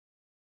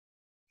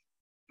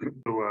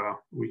So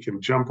we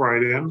can jump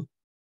right in.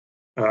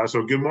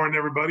 So good morning,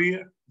 everybody.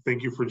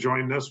 Thank you for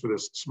joining us for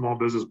this Small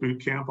Business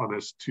Boot Camp on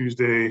this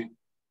Tuesday,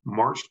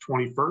 March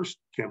 21st.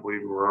 Can't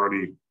believe we're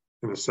already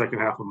in the second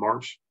half of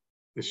March.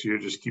 This year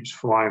just keeps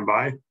flying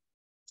by.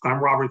 I'm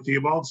Robert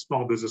Theobald,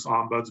 Small Business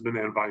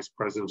Ombudsman and Vice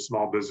President of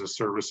Small Business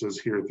Services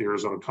here at the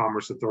Arizona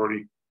Commerce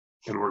Authority.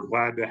 And we're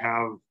glad to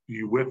have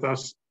you with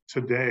us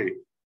today.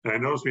 And I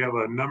notice we have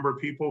a number of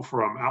people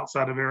from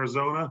outside of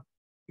Arizona,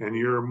 and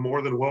you're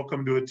more than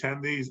welcome to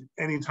attend these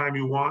anytime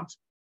you want.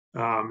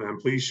 And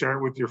please share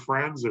it with your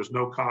friends. There's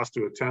no cost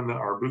to attend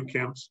our boot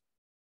camps.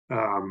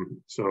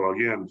 So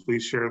again,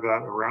 please share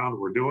that around.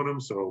 We're doing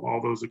them, so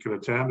all those that can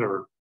attend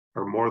are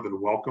more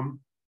than welcome.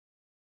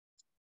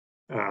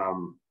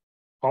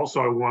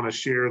 Also, I want to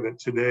share that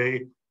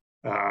today,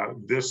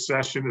 this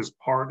session is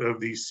part of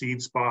the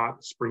Seed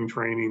Spot Spring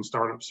Training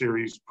Startup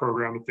Series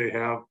program that they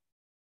have.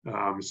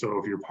 So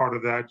if you're part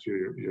of that,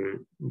 you're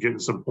getting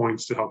some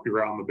points to help you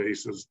around the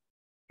bases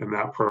in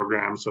that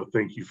program. So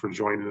thank you for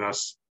joining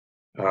us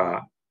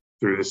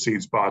through the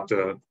Seed Spot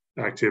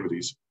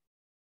activities.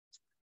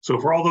 So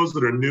for all those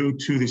that are new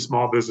to the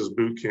Small Business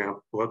Boot Camp,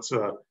 let's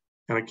kind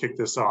of kick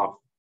this off.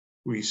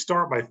 We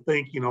start by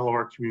thanking all of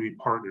our community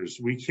partners.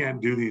 We can't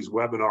do these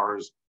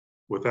webinars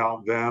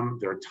without them,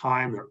 their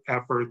time, their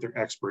effort, their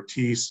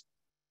expertise.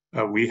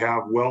 We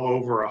have well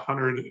over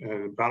 100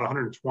 and about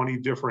 120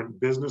 different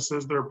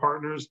businesses that are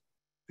partners,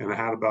 and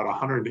had about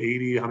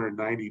 180,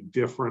 190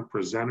 different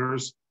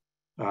presenters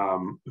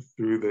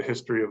through the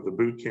history of the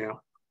boot camp.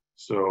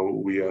 So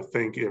we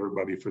thank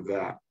everybody for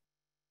that.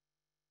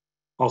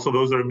 Also,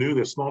 those that are new,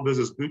 the Small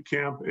Business Boot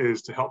Camp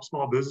is to help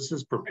small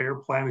businesses prepare,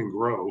 plan, and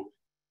grow.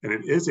 And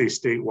it is a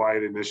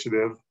statewide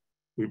initiative.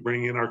 We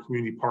bring in our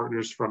community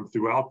partners from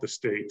throughout the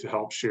state to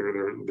help share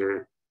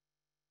their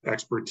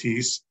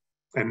expertise.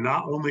 And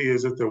not only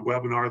is it the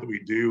webinar that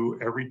we do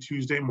every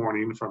Tuesday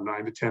morning from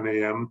 9 to 10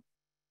 a.m.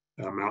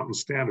 Mountain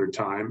Standard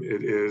Time,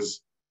 it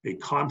is a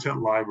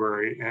content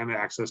library and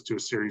access to a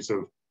series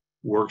of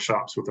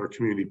workshops with our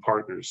community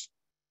partners.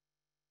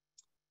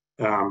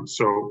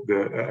 So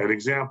an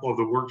example of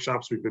the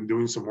workshops, we've been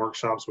doing some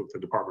workshops with the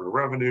Department of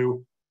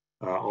Revenue,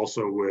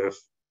 also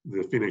with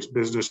the Phoenix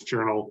Business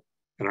Journal,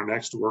 and our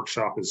next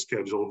workshop is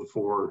scheduled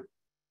for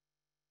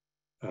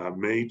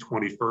May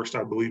 21st,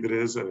 I believe it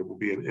is. It will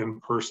be an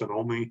in-person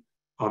only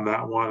on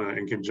that one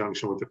in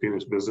conjunction with the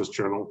Phoenix Business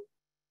Journal.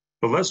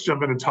 But let's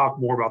jump in and talk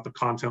more about the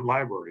content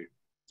library,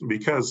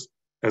 because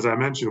as I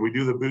mentioned, we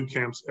do the boot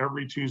camps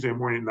every Tuesday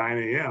morning at 9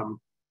 a.m.,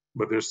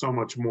 but there's so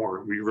much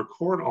more. We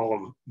record all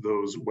of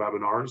those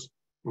webinars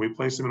and we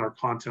place them in our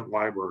content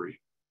library.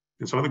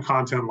 And so in the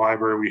content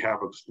library, we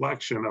have a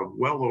collection of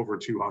well over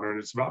 200,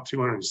 it's about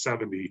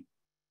 270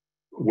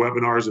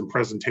 webinars and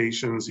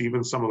presentations.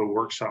 Even some of the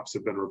workshops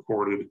have been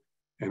recorded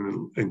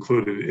and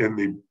included in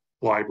the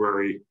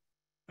library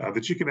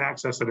that you can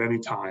access at any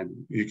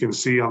time. You can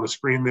see on the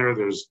screen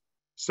there's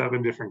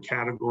 7 different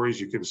categories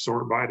you can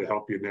sort by to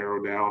help you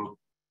narrow down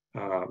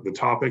the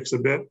topics a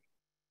bit.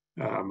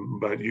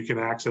 But you can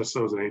access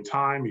those at any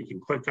time. You can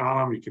click on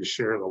them. You can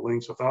share the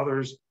links with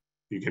others.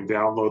 You can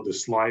download the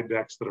slide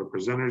decks that our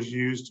presenters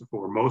used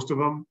for most of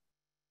them.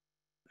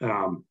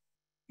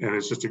 And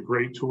it's just a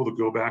great tool to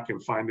go back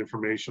and find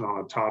information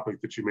on a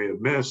topic that you may have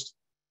missed.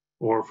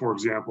 Or for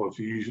example, if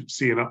you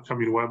see an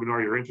upcoming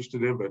webinar you're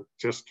interested in, but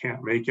just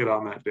can't make it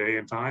on that day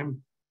and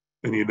time,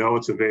 then you know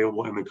it's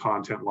available in the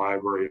content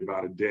library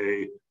about a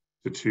day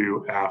to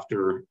 2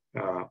 after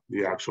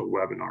the actual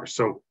webinar.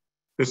 So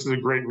this is a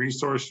great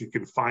resource. You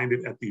can find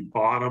it at the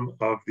bottom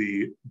of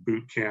the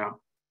bootcamp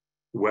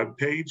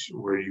webpage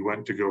where you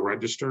went to go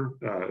register.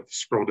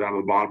 Scroll down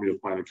to the bottom, you'll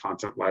find the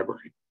content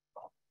library.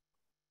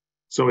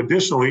 So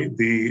additionally,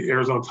 the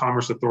Arizona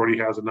Commerce Authority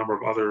has a number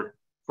of other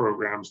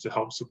programs to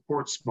help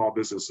support small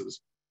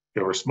businesses. We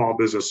have our Small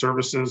Business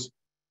Services,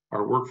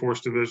 our Workforce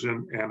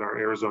Division, and our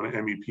Arizona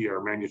MEP,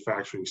 our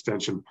Manufacturing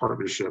Extension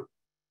Partnership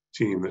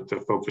team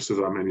that focuses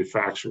on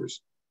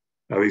manufacturers.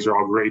 These are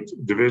all great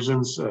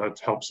divisions to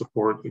help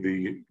support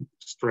the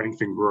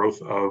strength and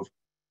growth of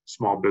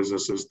small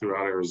businesses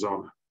throughout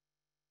Arizona.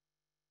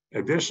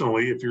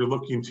 Additionally, if you're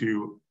looking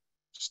to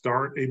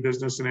start a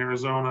business in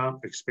Arizona,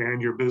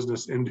 expand your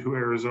business into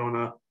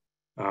Arizona,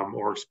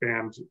 or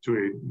expand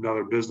to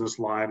another business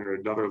line or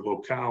another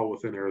locale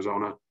within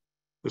Arizona,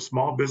 the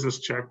Small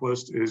Business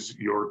Checklist is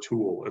your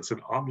tool. It's an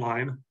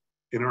online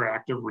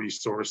interactive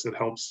resource that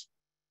helps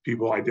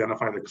people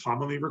identify the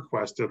commonly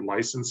requested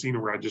licensing,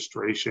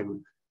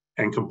 registration,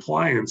 and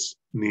compliance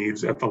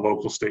needs at the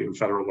local, state, and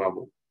federal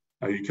level.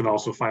 You can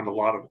also find a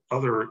lot of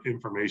other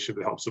information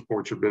to help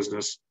support your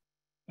business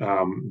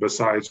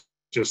besides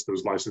just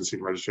those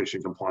licensing,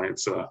 registration,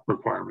 compliance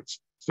requirements.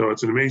 So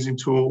it's an amazing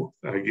tool.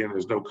 Again,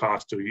 there's no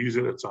cost to use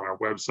it. It's on our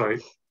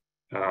website,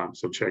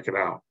 so check it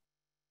out.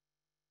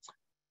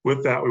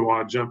 With that, we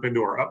want to jump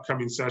into our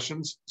upcoming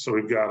sessions. So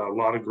we've got a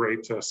lot of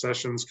great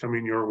sessions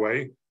coming your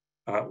way.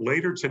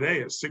 Later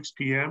today at 6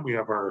 p.m., we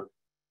have our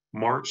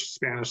March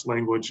Spanish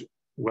language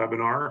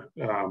webinar.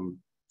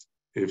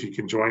 If you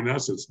can join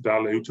us, it's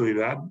Dale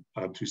Utilidad,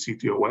 tu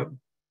sitio web.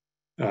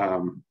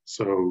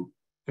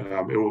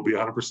 It will be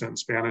 100% in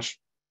Spanish.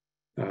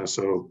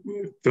 So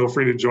feel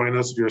free to join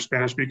us if you're a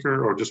Spanish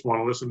speaker or just want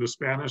to listen to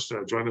Spanish.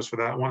 Join us for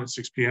that one at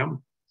 6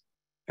 p.m.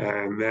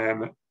 And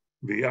then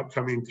the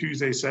upcoming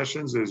Tuesday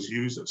sessions is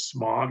use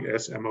SMOG,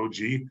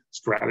 S-M-O-G,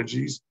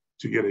 strategies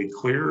to get a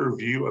clearer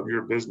view of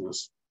your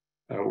business.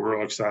 We're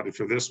all excited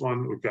for this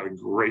one. We've got a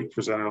great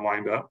presenter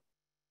lined up.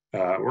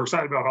 We're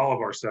excited about all of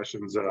our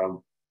sessions.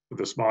 The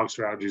SMOG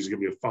strategy is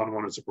going to be a fun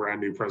one. It's a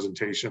brand new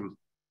presentation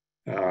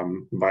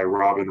by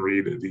Robin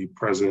Reed, the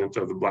president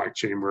of the Black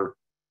Chamber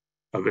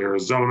of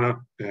Arizona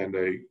and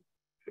a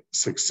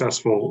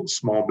successful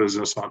small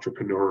business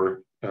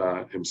entrepreneur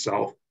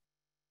himself.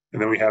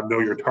 And then we have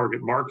Know Your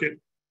Target Market.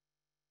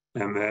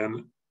 And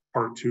then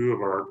part 2 of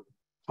our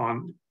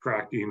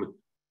contracting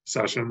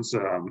sessions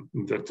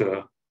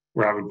that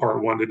we're having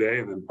part 1 today,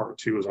 and then part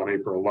 2 is on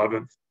April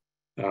 11th.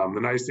 The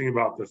nice thing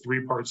about the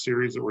 3-part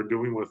series that we're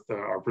doing with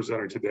our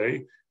presenter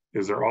today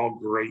is they're all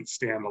great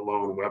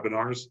standalone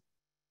webinars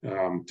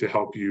to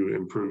help you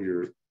improve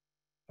your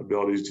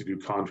abilities to do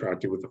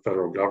contracting with the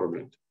federal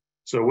government.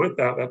 So with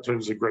that, that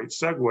turns a great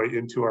segue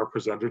into our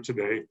presenter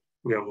today.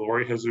 We have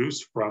Lori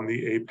Jesus from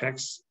the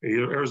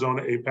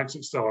Arizona Apex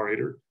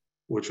Accelerator,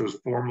 which was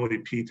formerly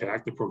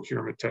PTAC, the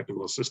Procurement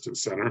Technical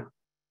Assistance Center.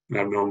 And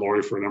I've known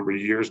Lori for a number of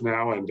years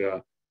now, and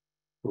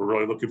we're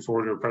really looking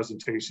forward to her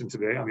presentation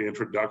today on the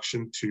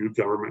introduction to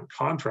government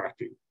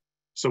contracting.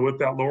 So with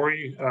that,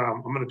 Lori,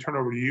 I'm going to turn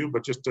over to you,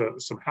 but just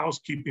some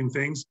housekeeping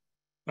things.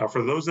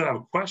 For those that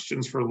have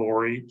questions for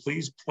Lori,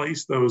 please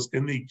place those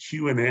in the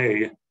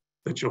Q&A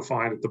that you'll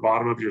find at the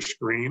bottom of your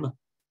screen.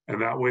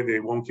 And that way they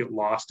won't get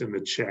lost in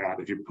the chat.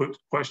 If you put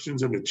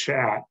questions in the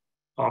chat,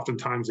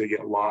 oftentimes they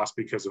get lost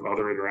because of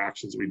other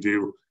interactions we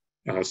do.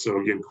 So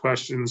again,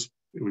 questions,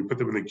 we put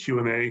them in the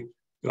Q&A.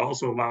 It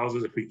also allows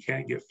us, if we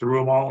can't get through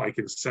them all, I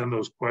can send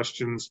those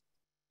questions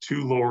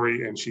to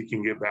Lori and she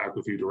can get back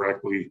with you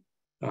directly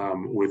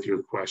with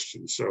your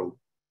questions. So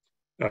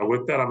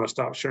with that, I'm going to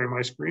stop sharing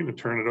my screen and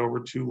turn it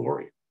over to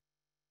Lori.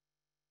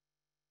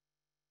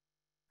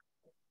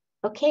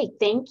 Okay,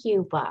 thank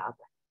you, Bob.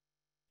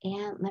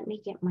 And let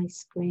me get my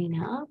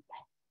screen up.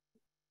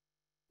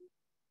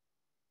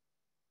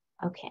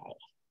 Okay.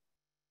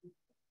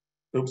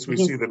 Oops, we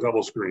see the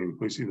double screen.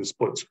 We see the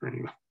split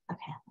screen.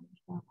 Okay, let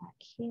me go back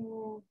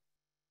here.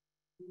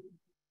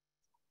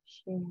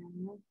 Share.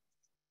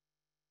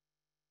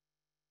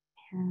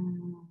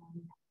 And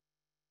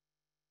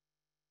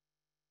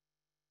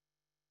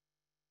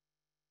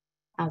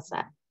how's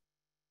that?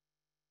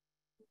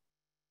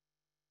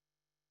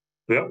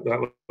 Yep,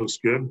 that looks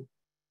good.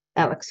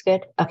 That looks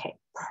good. Okay,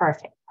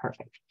 perfect,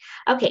 perfect.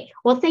 Okay,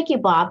 well, thank you,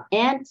 Bob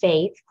and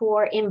Faith,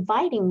 for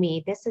inviting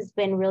me. This has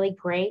been really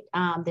great.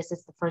 This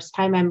is the first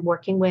time I'm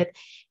working with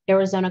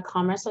Arizona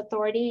Commerce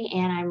Authority,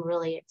 and I'm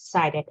really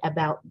excited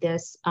about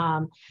this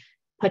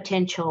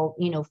potential,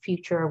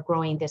 future of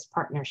growing this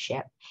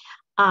partnership.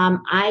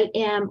 I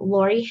am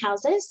Lori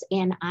Jesus,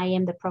 and I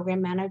am the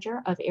program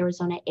manager of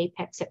Arizona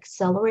Apex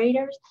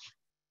Accelerators.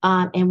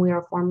 And we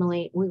were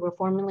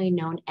formerly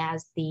known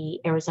as the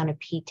Arizona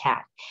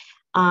PTAC.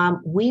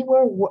 We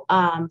were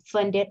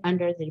funded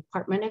under the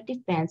Department of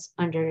Defense,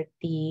 under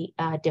the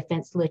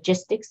Defense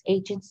Logistics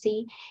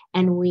Agency,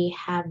 and we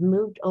have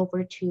moved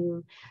over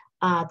to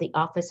the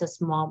Office of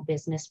Small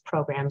Business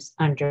Programs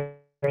under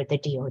the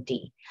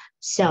DoD.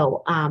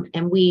 So,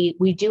 and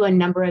we do a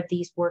number of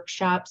these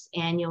workshops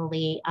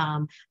annually.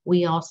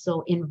 We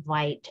also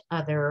invite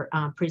other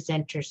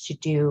presenters to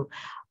do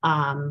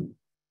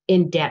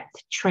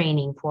in-depth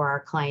training for our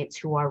clients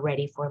who are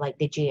ready for like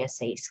the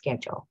GSA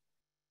schedule.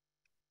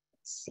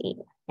 Let's see.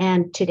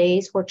 And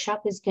today's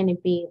workshop is going to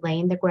be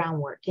laying the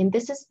groundwork. And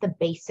this is the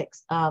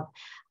basics of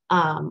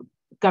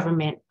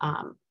government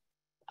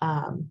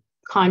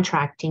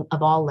contracting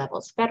of all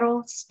levels,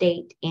 federal,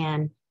 state,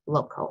 and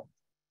local.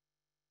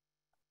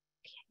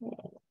 Okay,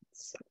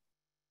 let's see.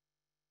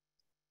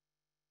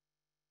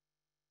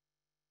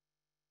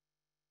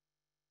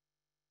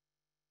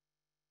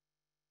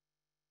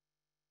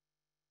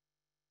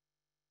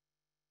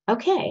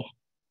 Okay,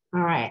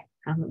 all right.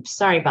 I'm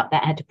sorry about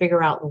that. I had to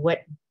figure out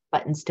what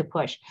buttons to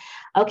push.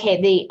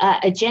 Okay, the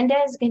agenda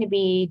is going to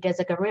be, does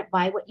a government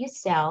buy what you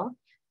sell?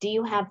 Do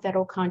you have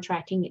federal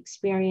contracting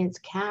experience,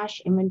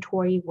 cash,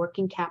 inventory,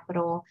 working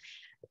capital?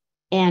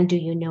 And do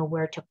you know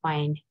where to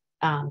find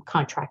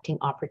contracting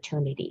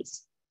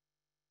opportunities?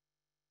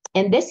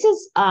 And this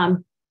is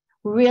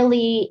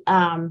really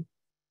the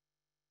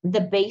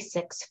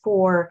basics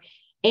for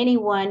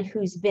anyone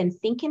who's been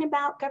thinking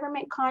about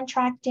government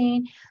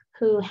contracting,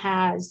 who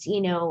has,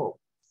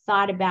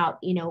 thought about,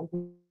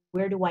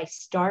 where do I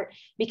start?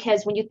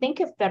 Because when you think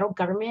of federal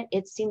government,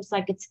 it seems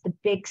like it's the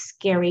big,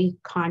 scary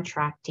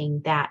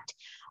contracting that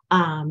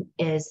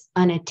is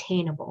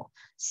unattainable.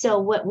 So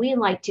what we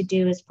like to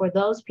do is for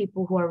those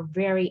people who are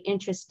very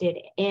interested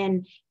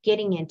in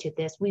getting into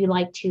this, we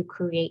like to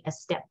create a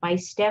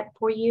step-by-step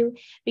for you,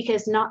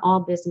 because not all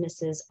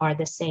businesses are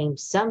the same.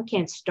 Some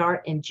can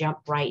start and jump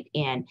right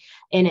in,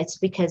 and it's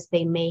because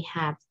they may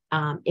have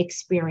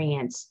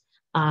experience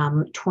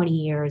 20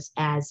 years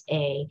as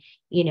a,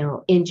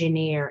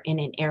 engineer in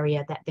an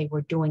area that they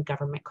were doing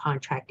government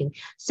contracting.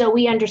 So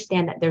we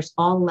understand that there's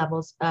all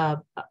levels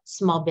of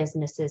small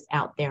businesses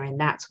out there, and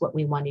that's what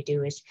we want to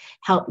do, is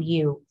help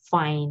you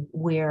find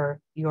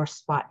where your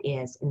spot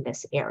is in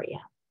this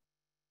area.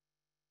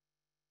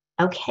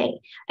 Okay,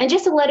 and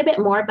just a little bit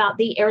more about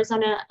the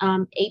Arizona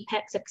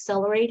Apex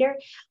Accelerator.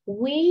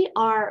 We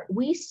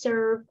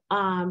serve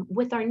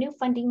with our new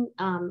funding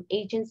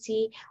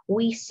agency.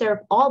 We serve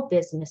all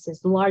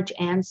businesses, large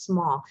and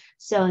small.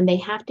 So, and they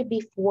have to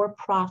be for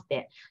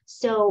profit.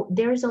 So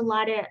there's a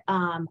lot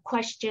of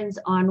questions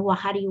on, well,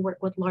 how do you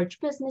work with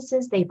large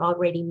businesses? They've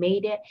already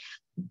made it,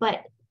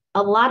 but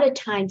a lot of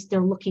times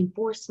they're looking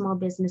for small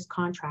business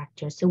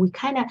contractors. So we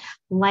kind of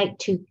like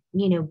to,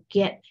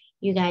 get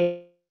you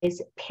guys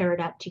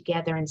paired up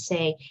together and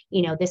say,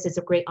 this is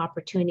a great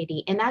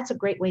opportunity. And that's a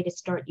great way to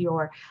start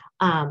your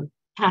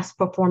past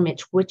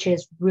performance, which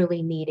is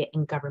really needed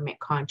in government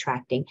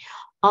contracting.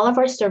 All of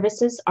our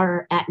services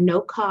are at no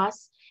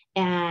cost.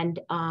 And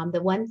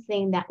the one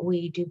thing that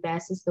we do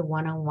best is the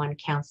one-on-one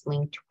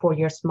counseling for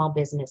your small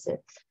businesses.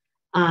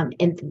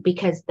 And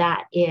because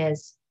that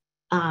is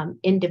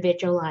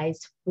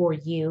individualized for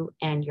you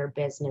and your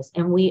business.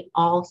 And we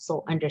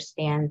also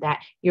understand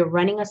that you're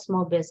running a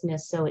small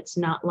business, so it's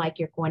not like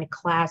you're going to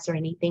class or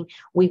anything.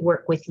 We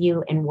work with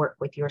you and work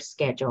with your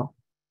schedule.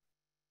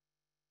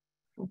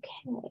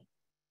 Okay.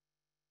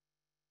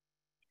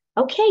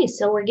 Okay,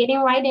 so we're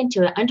getting right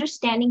into it,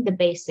 understanding the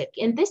basic.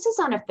 And this is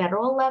on a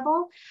federal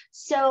level.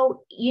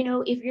 So,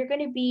 if you're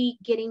going to be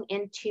getting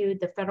into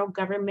the federal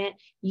government,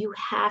 you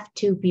have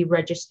to be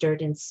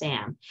registered in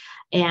SAM.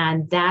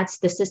 And that's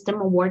the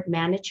System Award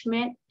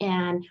Management.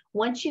 And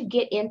once you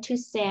get into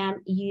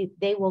SAM,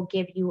 they will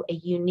give you a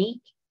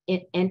unique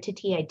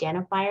entity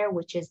identifier,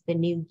 which is the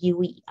new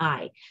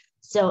UEI.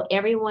 So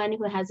everyone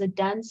who has a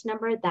DUNS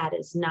number, that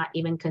is not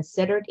even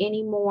considered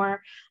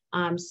anymore.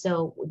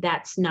 So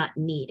that's not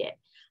needed.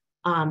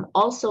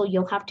 Also,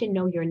 you'll have to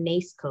know your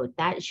NAICS code.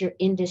 That is your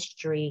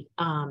industry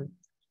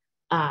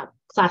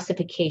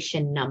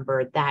classification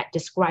number that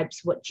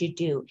describes what you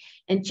do.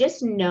 And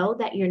just know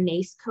that your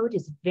NAICS code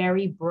is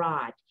very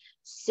broad.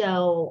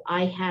 So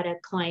I had a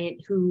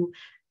client who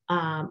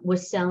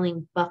was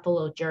selling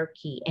buffalo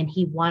jerky, and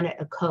he wanted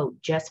a code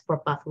just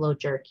for buffalo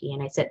jerky.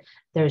 And I said,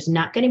 there's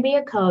not going to be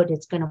a code.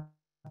 It's going to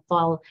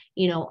fall,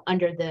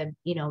 under the,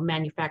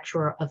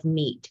 manufacturer of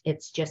meat.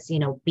 It's just,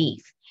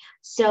 beef.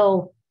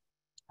 So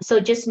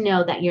just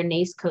know that your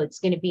NAICS code is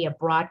going to be a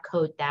broad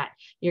code that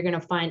you're going to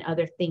find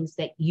other things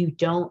that you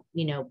don't,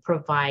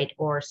 provide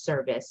or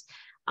service.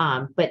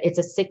 But it's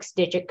a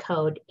 6-digit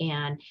code.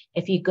 And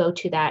if you go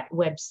to that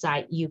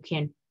website, you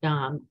can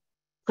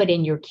put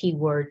in your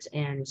keywords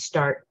and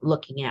start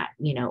looking at,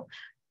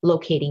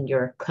 locating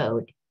your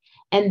code.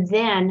 And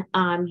then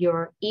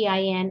your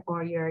EIN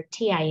or your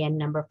TIN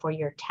number for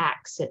your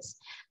taxes.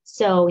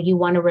 So you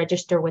want to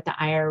register with the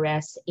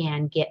IRS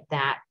and get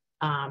that,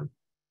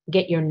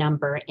 get your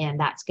number, and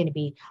that's going to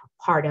be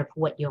part of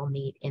what you'll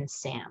need in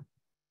SAM.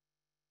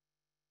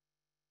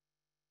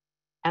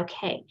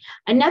 Okay,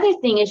 another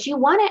thing is you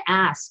want to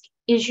ask,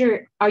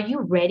 are you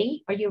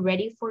ready? Are you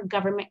ready for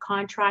government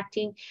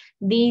contracting?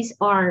 These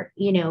are,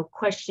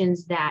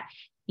 questions that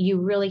you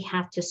really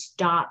have to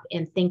stop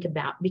and think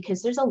about,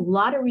 because there's a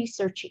lot of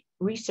research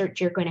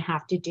you're going to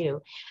have to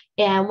do.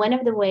 And one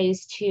of the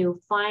ways to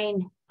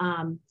find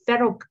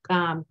federal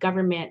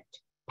government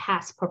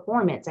past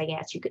performance, I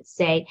guess you could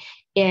say,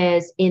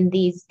 is in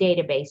these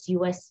databases.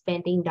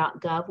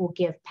 usspending.gov will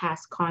give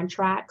past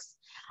contracts.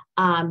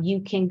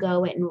 You can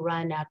go and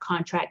run a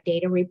contract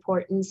data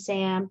report in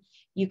SAM.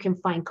 You can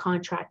find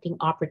contracting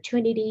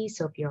opportunities.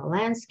 So if you're a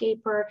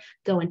landscaper,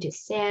 go into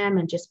SAM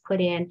and just put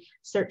in,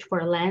 search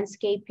for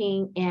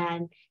landscaping,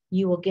 and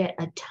you will get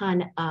a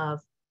ton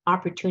of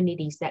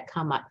opportunities that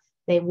come up.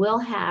 They will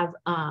have,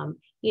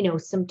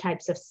 some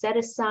types of set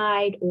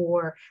aside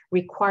or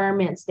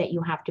requirements that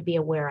you have to be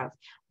aware of.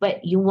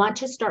 But you want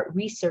to start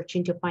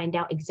researching to find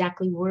out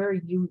exactly where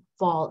you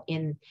fall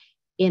in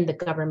the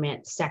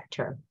government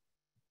sector.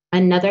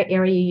 Another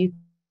area you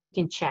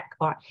can check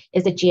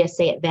is the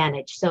GSA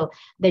Advantage. So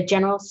the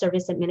General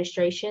Service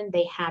Administration,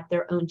 they have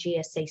their own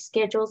GSA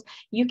schedules.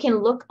 You can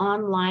look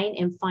online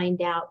and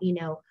find out,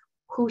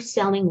 who's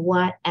selling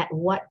what at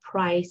what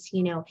price,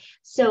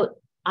 So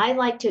I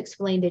like to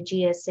explain the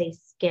GSA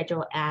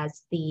schedule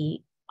as the,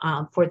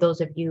 for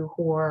those of you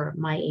who are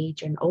my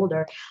age and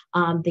older,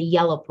 the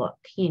yellow book.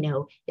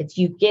 It's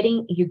you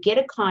get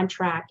a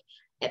contract,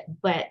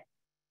 but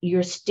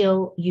you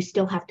still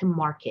have to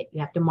market.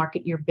 You have to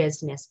market your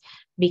business,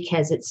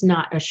 because it's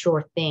not a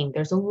sure thing.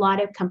 There's a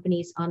lot of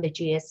companies on the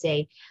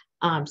GSA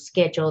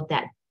schedule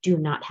that do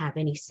not have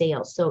any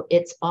sales. So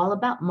it's all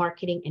about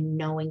marketing and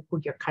knowing who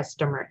your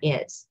customer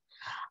is.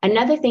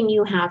 Another thing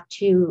you have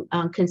to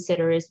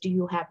consider is, do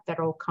you have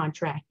federal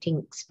contracting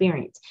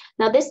experience?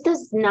 Now, this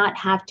does not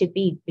have to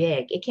be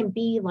big. It can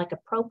be like a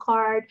pro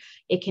card.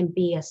 It can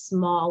be a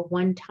small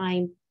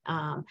one-time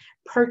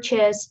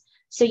purchase.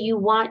 So you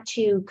want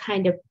to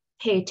kind of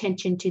pay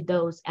attention to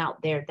those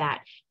out there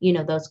that,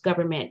 those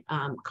government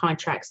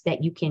contracts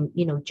that you can,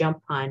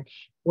 jump on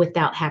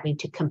without having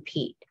to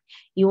compete.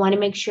 You want to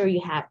make sure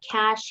you have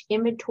cash,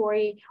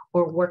 inventory,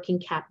 or working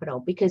capital,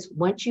 because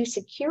once you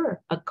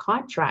secure a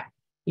contract,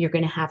 you're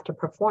going to have to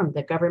perform.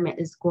 The government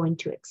is going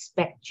to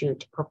expect you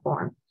to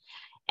perform.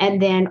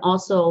 And then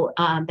also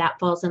that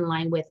falls in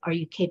line with, are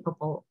you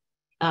capable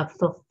of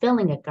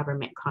fulfilling a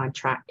government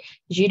contract?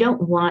 Because you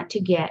don't want to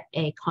get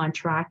a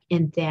contract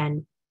and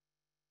then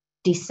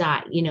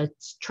decide,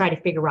 try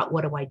to figure out,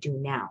 what do I do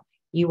now?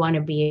 You want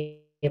to be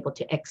able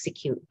to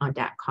execute on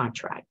that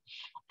contract.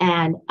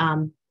 And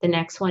the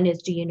next one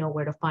is, do you know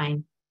where to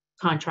find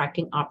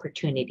contracting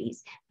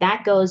opportunities?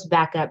 That goes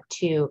back up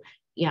to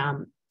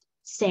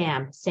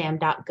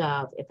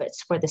sam.gov, if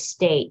it's for the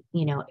state,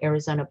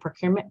 Arizona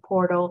procurement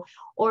portal,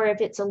 or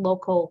if it's a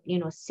local,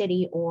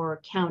 city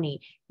or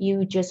county,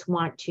 you just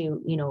want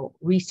to,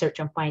 research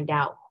and find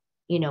out,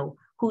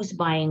 who's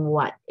buying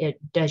what.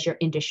 Does your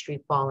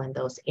industry fall in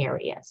those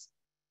areas?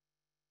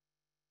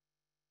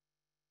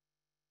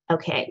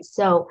 Okay,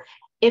 so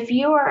if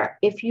you're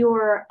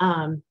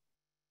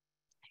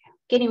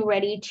getting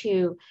ready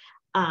to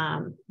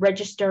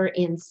register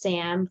in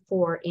SAM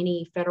for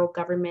any federal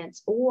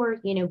governments or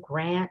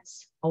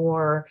grants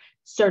or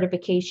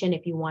certification,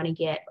 if you want to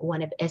get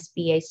one of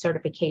SBA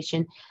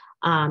certification,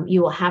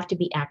 you will have to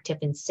be active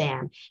in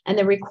SAM. And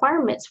the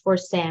requirements for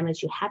SAM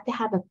is you have to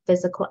have a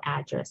physical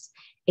address.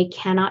 It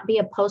cannot be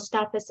a post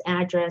office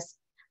address,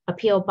 a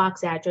PO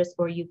box address,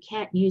 or you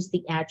can't use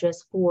the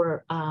address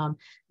for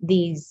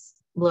these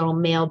little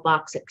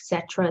mailbox,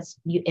 etc.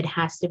 It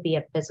has to be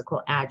a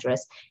physical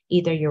address,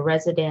 either your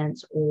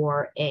residence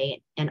or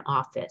an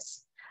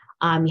office.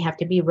 You have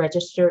to be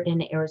registered in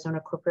the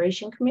Arizona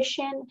Corporation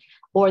Commission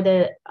or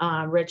the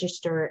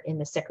register in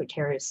the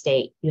Secretary of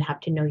State. You have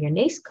to know your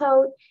NAICS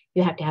code,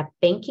 you have to have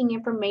banking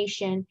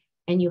information,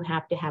 and you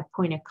have to have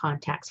point of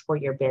contacts for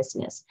your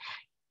business.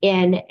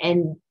 And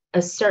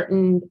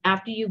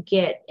after you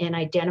get and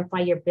identify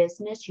your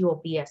business, you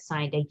will be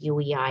assigned a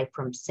UEI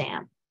from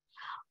SAM.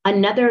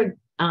 Another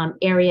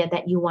area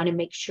that you want to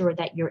make sure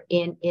that you're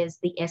in is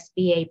the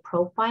SBA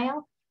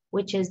profile,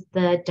 which is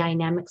the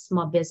Dynamic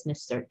Small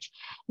Business Search.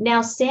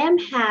 Now, SAM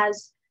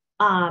has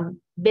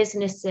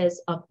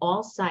businesses of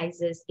all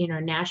sizes,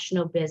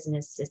 international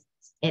businesses.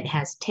 It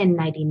has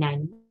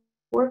 1099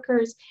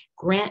 workers,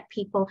 grant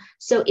people.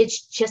 So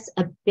it's just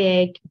a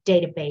big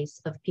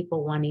database of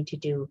people wanting to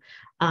do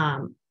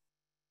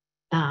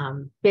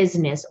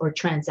business or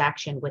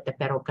transaction with the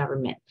federal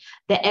government.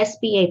 The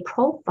SBA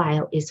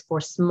profile is for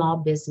small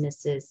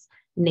businesses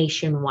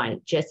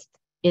nationwide, just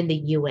in the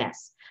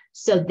US.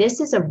 So this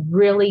is a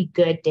really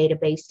good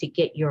database to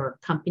get your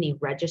company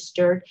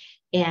registered.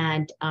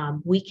 And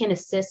we can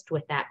assist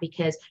with that,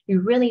 because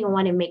you really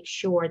want to make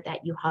sure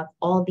that you have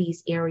all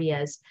these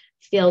areas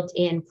filled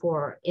in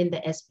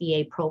the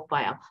SBA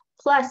profile.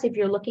 Plus, if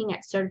you're looking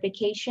at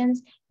certifications,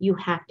 you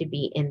have to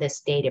be in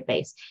this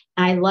database.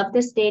 I love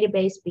this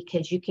database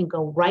because you can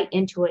go right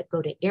into it,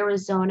 go to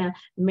Arizona,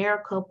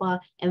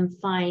 Maricopa, and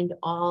find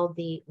all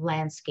the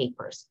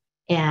landscapers.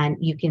 And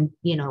you can,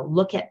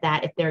 look at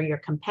that. If they're your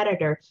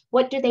competitor,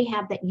 what do they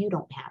have that you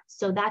don't have?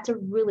 So that's a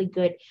really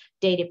good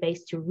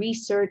database to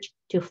research,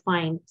 to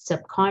find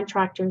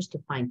subcontractors, to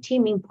find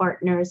teaming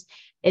partners.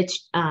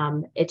 It's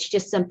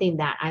just something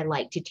that I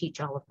like to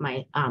teach all of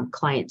my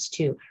clients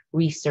to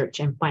research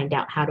and find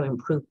out how to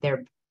improve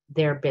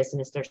their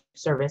business, their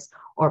service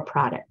or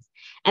products.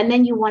 And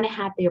then you want to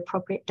have the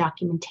appropriate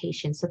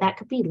documentation. So that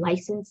could be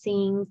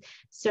licensing,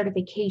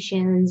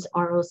 certifications,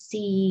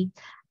 ROC.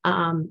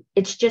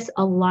 It's just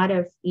a lot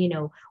of,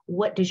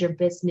 what does your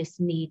business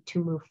need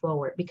to move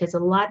forward? Because a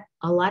lot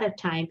of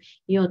time,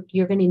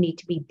 you're going to need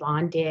to be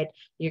bonded.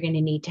 You're going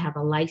to need to have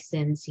a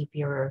license if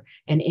you're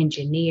an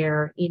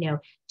engineer,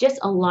 just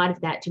a lot of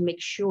that to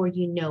make sure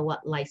you know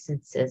what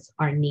licenses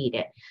are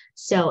needed.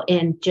 So,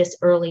 and just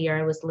earlier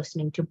I was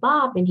listening to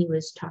Bob and he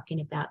was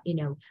talking about,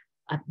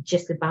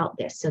 just about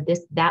this. So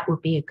that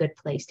would be a good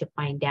place to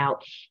find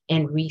out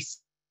and research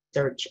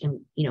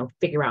and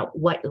figure out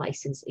what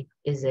license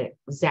is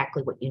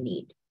exactly what you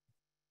need.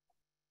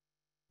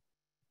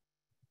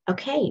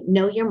 Okay,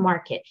 know your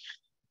market.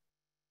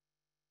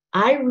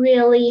 I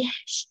really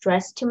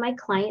stress to my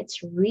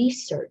clients,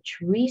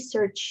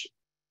 research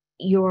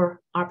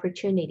your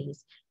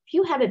opportunities. If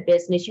you have a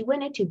business, you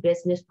went into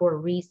business for a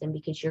reason,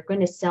 because you're going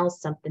to sell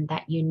something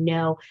that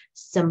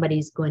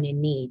somebody's going to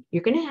need.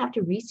 You're going to have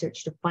to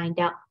research to find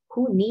out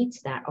who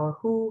needs that, or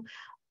who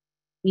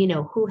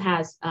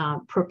has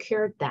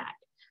procured that.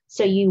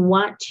 So you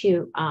want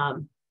to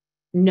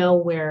know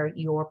where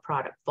your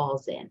product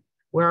falls in.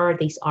 Where are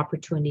these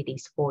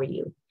opportunities for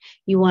you?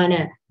 You want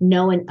to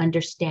know and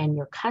understand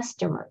your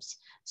customers.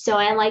 So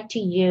I like to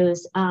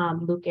use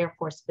Luke Air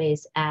Force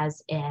Base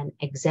as an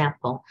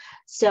example.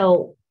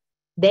 So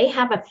they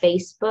have a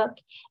Facebook,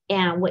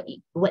 and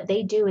what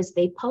they do is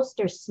they post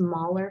their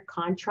smaller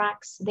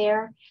contracts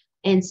there.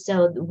 And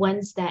so the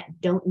ones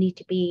that don't need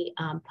to be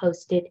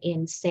posted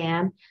in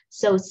SAM.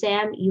 So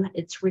SAM,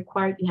 it's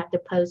required you have to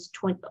post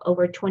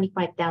over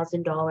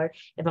 $25,000.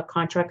 If a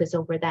contract is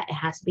over that, it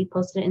has to be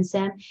posted in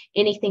SAM.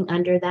 Anything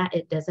under that,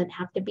 it doesn't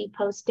have to be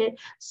posted.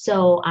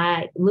 So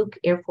Luke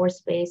Air Force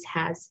Base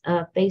has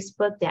a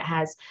Facebook that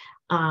has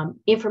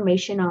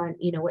information on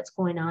what's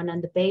going on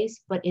the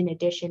base, but in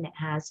addition, it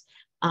has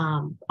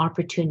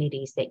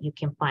opportunities that you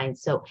can find.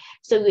 So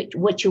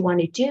what you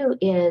want to do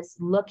is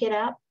look it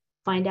up,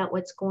 find out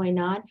what's going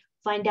on,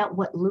 find out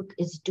what Luke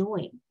is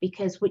doing,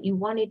 because what you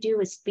want to do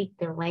is speak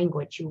their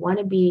language. You want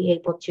to be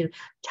able to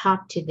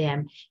talk to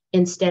them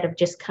instead of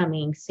just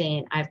coming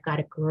saying, I've got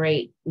a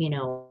great,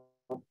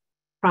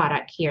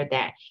 product here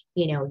that,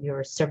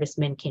 your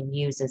servicemen can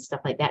use and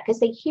stuff like that, because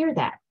they hear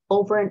that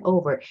over and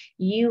over.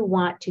 You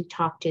want to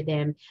talk to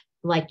them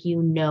like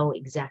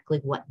exactly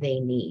what they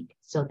need.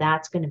 So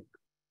that's going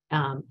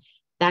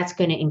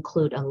to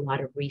include a lot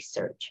of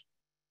research.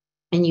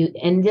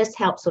 And this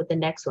helps with the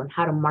next one,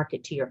 how to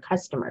market to your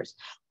customers.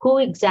 Who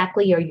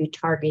exactly are you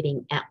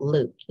targeting at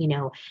Luke?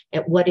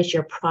 What is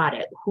your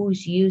product?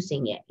 Who's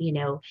using it?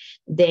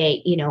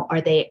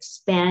 Are they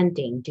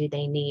expanding? Do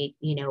they need,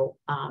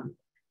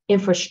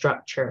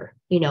 infrastructure?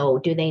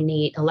 Do they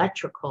need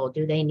electrical?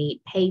 Do they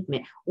need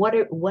pavement?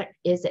 What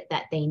is it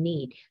that they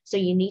need? So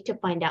you need to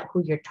find out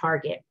who your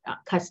target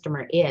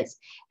customer is,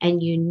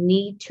 and you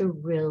need to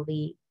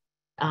really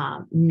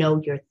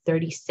know your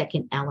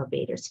 30-second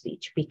elevator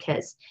speech,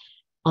 because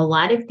a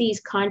lot of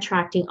these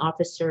contracting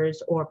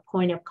officers or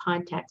point of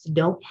contacts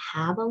don't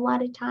have a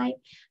lot of time.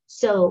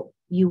 So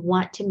you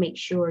want to make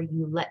sure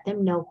you let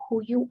them know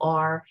who you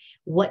are,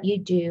 what you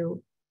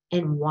do,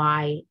 and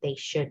why they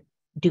should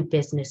do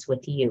business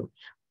with you.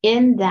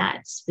 In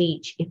that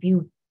speech, if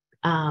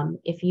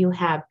you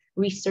have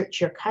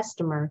researched your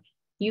customer,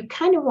 you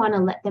kind of want to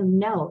let them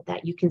know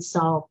that you can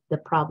solve the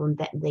problem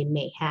that they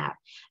may have,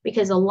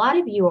 because a lot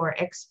of you are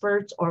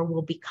experts or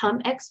will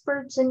become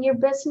experts in your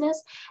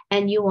business,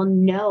 and you will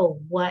know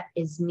what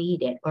is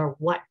needed or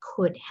what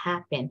could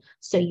happen.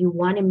 So you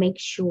want to make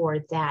sure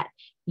that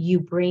you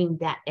bring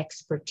that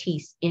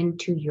expertise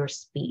into your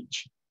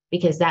speech,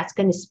 because that's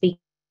going to speak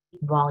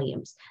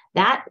volumes.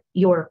 That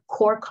your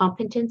core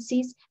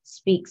competencies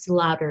speaks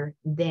louder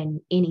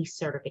than any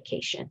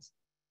certifications.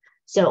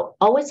 So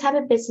always have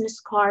a business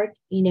card,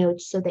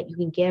 so that you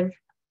can give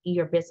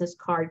your business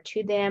card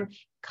to them,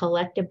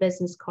 collect a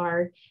business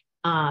card,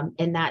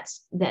 and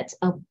that's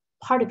a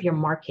part of your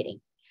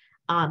marketing.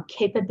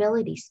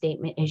 Capability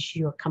statement is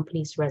your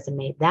company's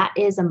resume. That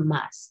is a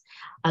must.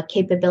 A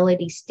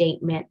capability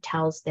statement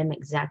tells them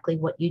exactly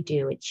what you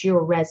do. It's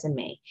your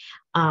resume.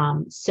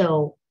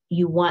 So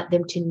you want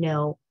them to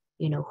know,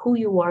 who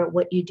you are,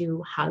 what you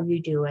do, how you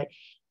do it.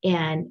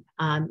 And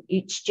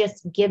it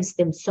just gives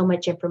them so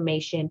much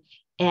information.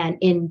 And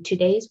in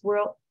today's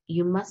world,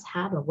 you must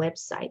have a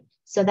website.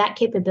 So that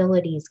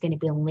capability is going to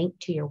be a link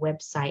to your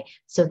website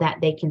so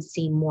that they can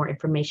see more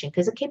information.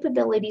 Because a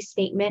capability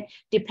statement,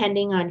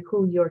 depending on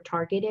who your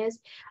target is,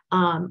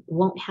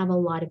 won't have a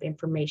lot of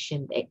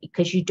information,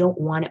 because you don't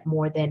want it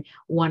more than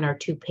 1 or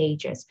 2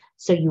 pages.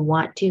 So you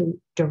want to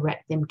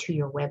direct them to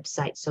your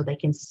website so they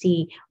can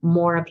see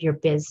more of your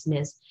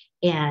business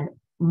and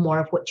more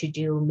of what you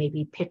do,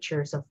 maybe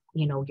pictures of,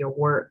 your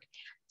work.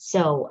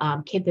 So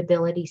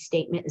capability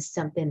statement is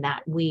something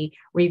that we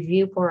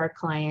review for our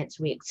clients.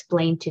 We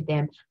explain to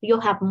them.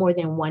 You'll have more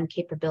than one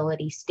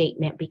capability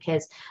statement,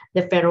 because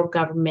the federal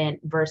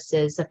government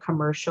versus a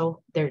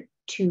commercial, they're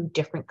 2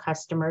 different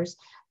customers.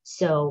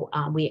 So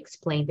we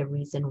explain the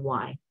reason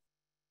why.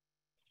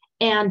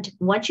 And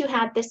once you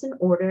have this in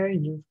order,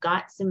 you've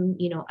got some,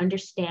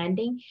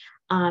 understanding,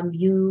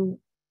 you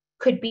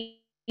could be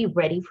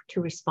ready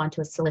to respond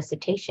to a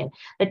solicitation.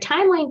 The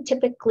timeline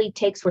typically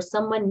takes, for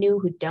someone new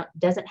who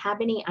doesn't have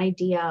any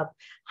idea of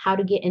how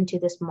to get into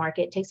this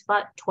market, it takes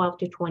about 12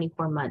 to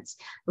 24 months.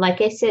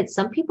 Like I said,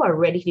 some people are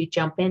ready to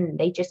jump in and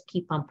they just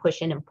keep on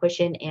pushing and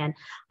pushing. And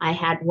I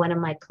had one of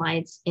my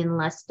clients in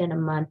less than a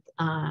month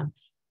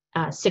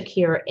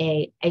secure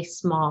a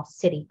small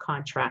city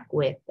contract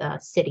with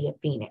City of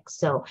Phoenix.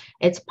 So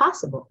it's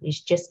possible. It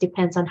just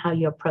depends on how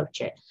you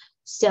approach it.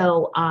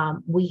 So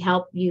we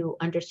help you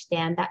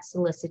understand that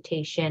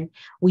solicitation.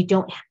 We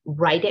don't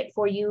write it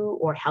for you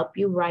or help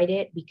you write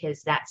it,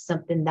 because that's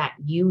something that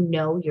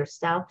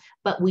yourself,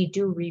 but we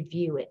do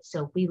review it.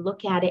 So we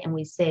look at it and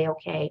we say,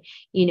 okay,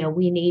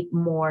 we need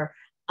more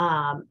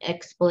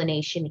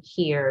explanation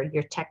here.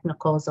 Your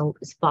technical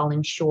is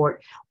falling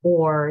short,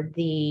 or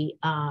the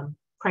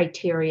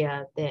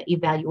criteria, the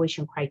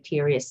evaluation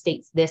criteria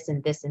states this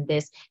and this and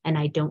this, and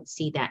I don't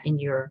see that in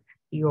your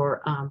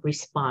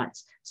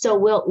response. So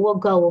we'll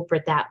go over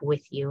that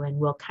with you, and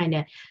we'll kind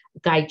of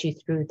guide you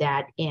through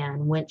that.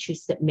 And once you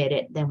submit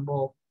it, then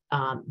we'll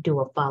do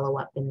a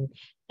follow-up and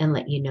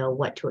let you know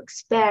what to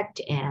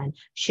expect, and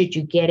should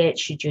you get it,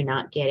 should you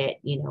not get it,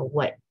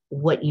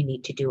 what you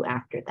need to do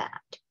after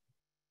that.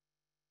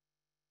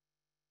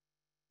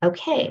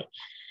 Okay,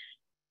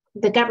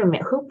 the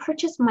government. Who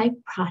purchased my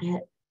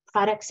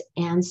products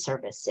and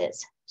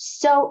services.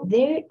 So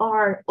there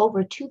are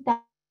over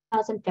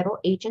 2,000 federal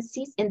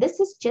agencies, and this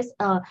is just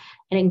an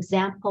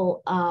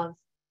example of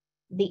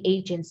the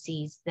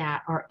agencies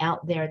that are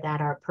out there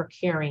that are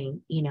procuring,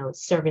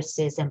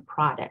 services and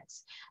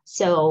products.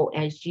 So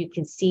as you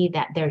can see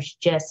that there's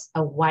just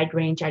a wide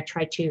range. I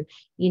try to,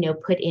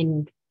 put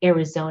in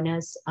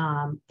Arizona's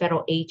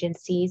federal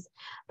agencies,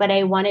 but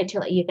I wanted to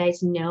let you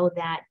guys know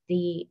that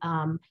the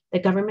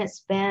government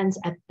spends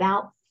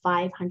about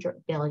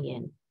 500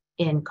 billion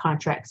in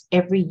contracts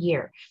every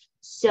year.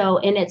 So,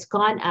 and it's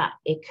gone up.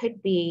 It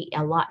could be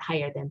a lot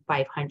higher than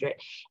 500.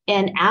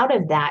 And out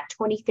of that,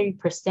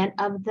 23%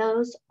 of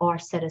those are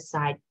set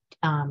aside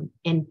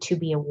and to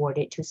be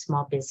awarded to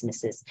small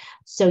businesses.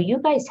 So you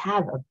guys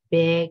have a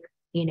big,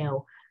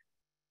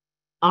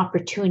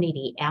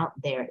 opportunity out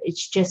there.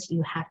 It's just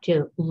you have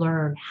to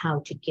learn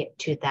how to get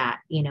to that,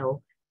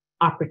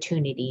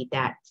 opportunity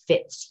that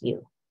fits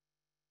you.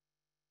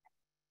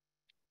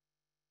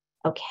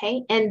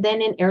 Okay, and then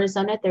in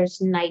Arizona,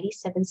 there's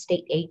 97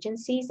 state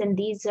agencies, and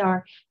these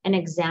are an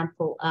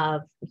example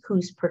of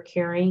who's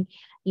procuring,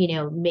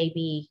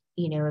 maybe,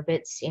 if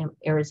it's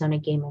Arizona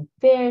Game and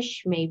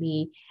Fish,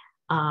 maybe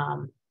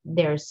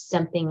there's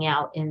something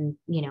out in,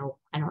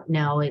 I don't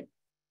know,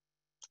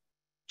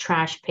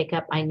 trash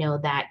pickup. I know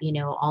that,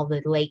 all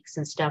the lakes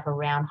and stuff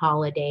around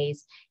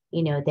holidays,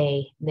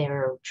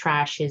 their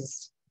trash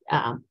is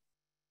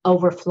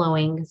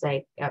overflowing because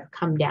I've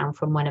come down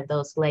from one of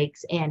those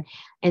lakes, and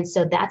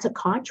so that's a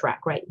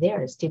contract right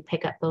there, is to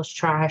pick up those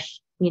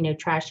trash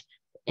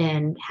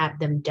and have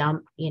them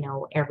dump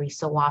every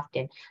so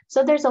often.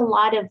 So there's a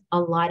lot of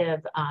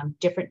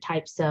different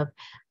types of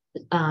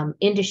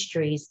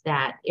industries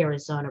that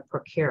Arizona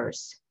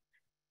procures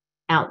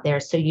out there.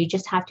 So you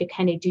just have to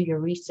kind of do your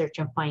research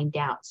and find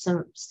out.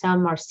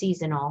 Some are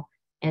seasonal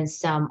and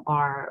some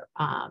are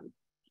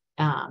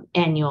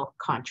annual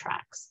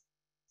contracts.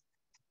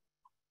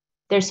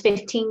 There's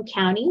 15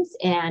 counties,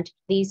 and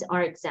these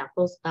are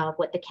examples of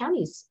what the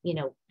county's,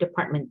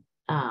 department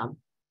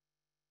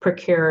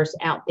procures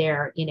out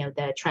there.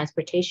 The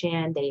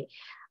transportation, they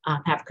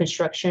have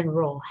construction,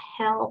 rural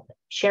health,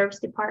 sheriff's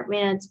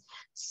departments.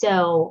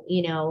 So,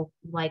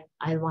 like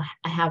I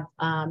have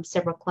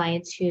several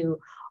clients who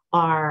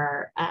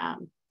are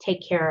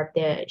take care of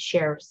the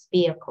sheriff's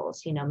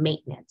vehicles,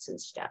 maintenance and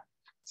stuff.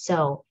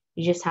 So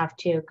you just have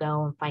to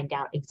go and find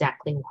out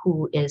exactly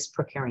who is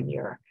procuring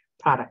your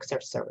products or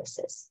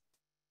services.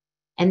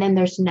 And then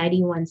there's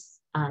 91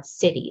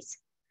 cities.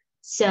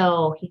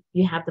 So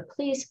you have the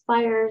police,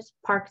 fires,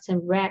 parks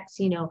and recs,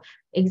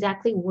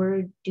 exactly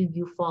where do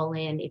you fall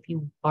in if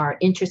you are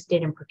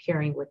interested in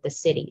procuring with the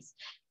cities.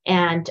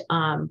 And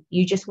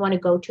you just want to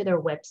go to their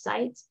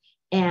websites,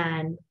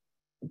 and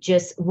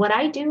just what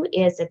I do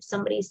is, if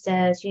somebody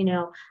says,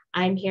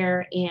 I'm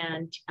here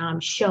in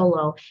Show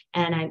Low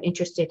and I'm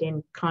interested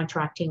in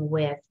contracting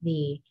with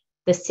the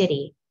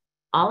city,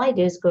 all I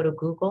do is go to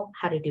Google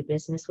how to do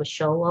business with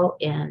Show Low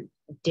and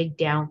dig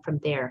down from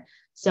there.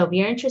 So if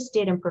you're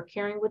interested in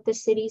procuring with the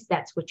cities,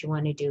 that's what you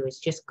want to do, is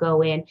just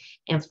go in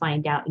and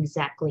find out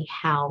exactly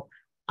how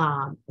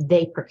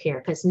they procure,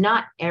 because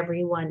not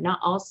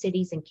all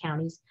cities and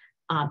counties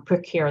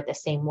procure the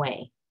same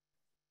way.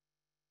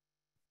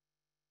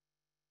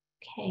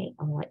 Okay,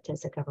 and what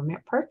does the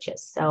government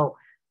purchase? So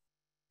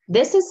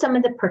this is some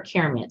of the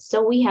procurement.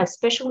 So we have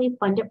specially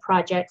funded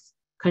projects.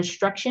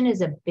 Construction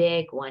is a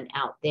big one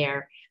out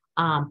there,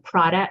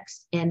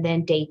 products, and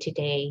then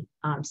day-to-day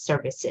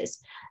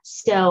services.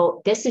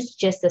 So this is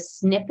just a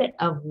snippet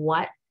of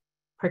what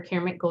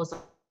procurement goes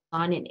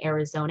on in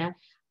Arizona.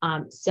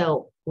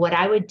 So what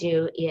I would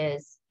do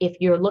is, if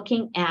you're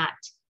looking at,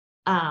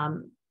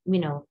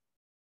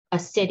 a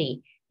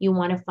city, you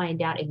want to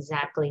find out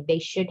exactly, they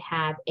should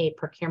have a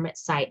procurement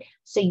site.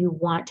 So you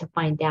want to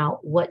find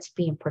out what's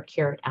being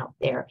procured out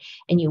there.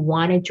 And you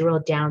want to drill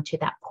down to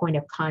that point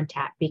of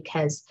contact,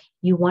 because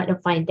you want to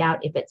find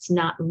out, if it's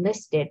not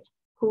listed,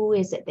 who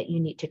is it that you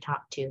need to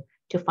talk to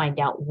find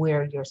out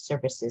where your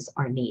services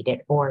are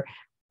needed or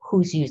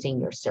who's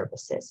using your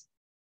services.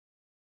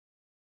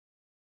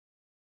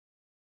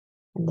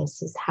 And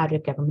this is how the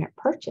government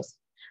purchase.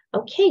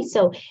 Okay,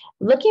 so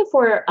looking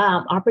for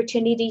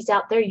opportunities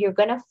out there, you're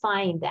going to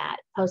find that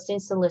posting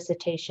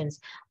solicitations,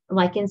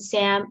 like in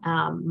SAM,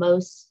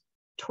 most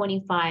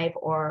 25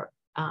 or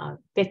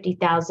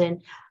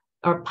 50,000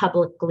 are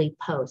publicly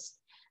post.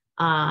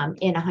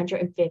 In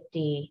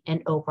 150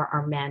 and over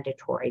are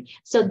mandatory.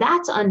 So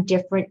that's on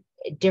different.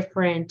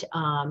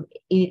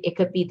 It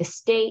could be the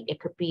state, it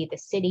could be the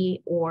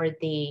city, or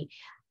the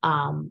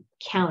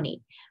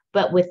county.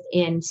 But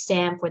within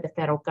SAM for the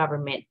federal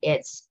government,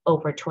 it's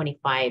over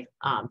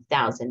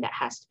 25,000 that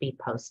has to be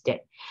posted.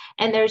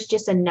 And there's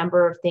just a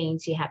number of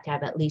things. You have to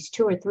have at least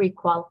 2 or 3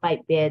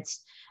 qualified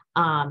bids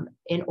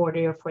in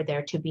order for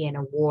there to be an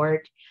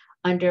award.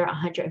 Under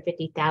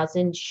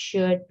 150,000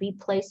 should be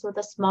placed with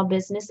a small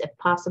business if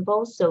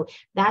possible. So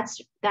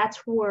that's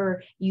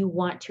where you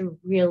want to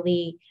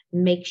really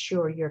make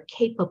sure you're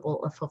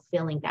capable of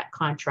fulfilling that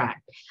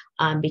contract,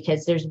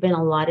 because there's been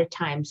a lot of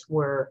times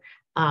where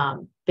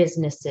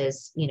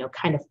businesses,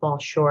 kind of fall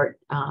short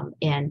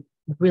and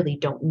really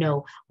don't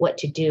know what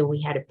to do.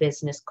 We had a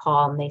business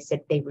call and they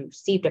said they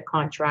received a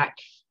contract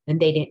and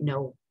they didn't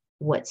know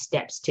what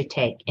steps to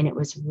take. And it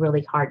was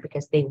really hard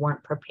because they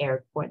weren't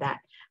prepared for that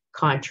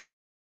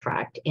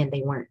contract and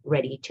they weren't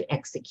ready to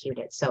execute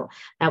it. So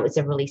that was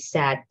a really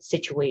sad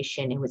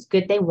situation. It was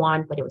good they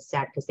won, but it was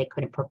sad because they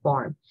couldn't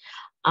perform.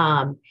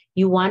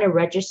 You want to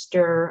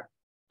register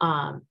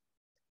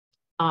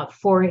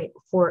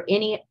for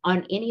any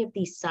of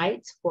these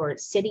sites, for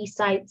city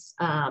sites,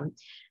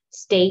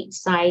 state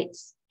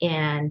sites,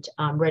 and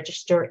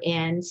register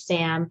in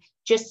SAM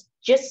just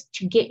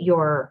to get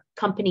your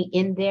company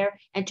in there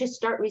and to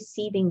start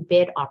receiving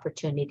bid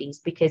opportunities,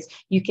 because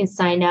you can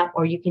sign up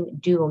or you can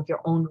do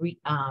your own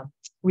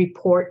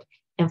report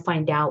and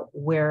find out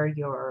where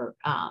your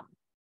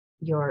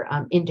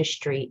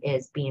industry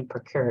is being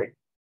procured.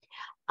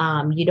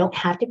 You don't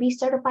have to be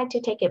certified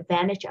to take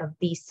advantage of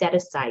these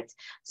set-asides.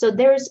 So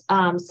there's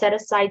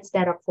set-asides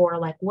that are for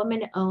like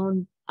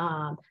women-owned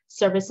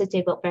services,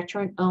 disabled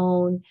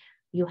veteran-owned.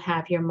 You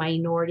have your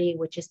minority,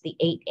 which is the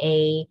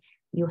 8A.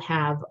 You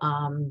have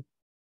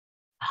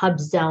Hub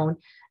Zone.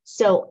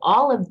 So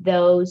all of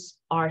those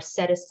are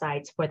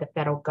set-asides for the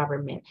federal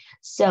government.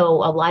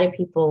 So a lot of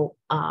people,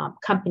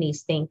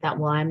 companies think that,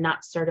 well, I'm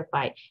not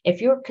certified.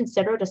 If you're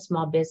considered a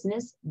small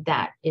business,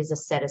 that is a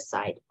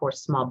set-aside for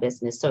small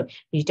business. So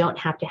you don't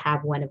have to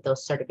have one of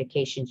those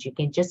certifications. You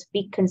can just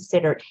be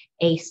considered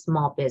a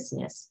small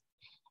business.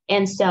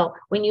 And so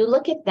when you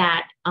look at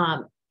that,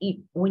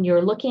 when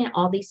you're looking at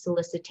all these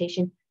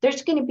solicitations,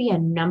 there's going to be a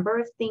number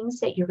of things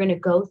that you're going to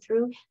go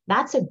through.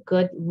 That's a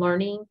good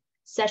learning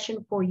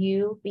session for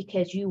you,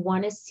 because you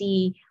want to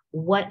see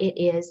what it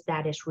is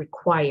that is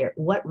required.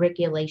 What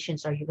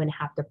regulations are you going to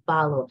have to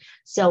follow?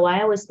 So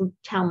I always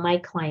tell my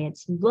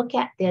clients, look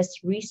at this,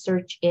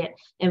 research it,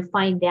 and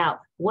find out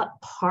what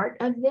part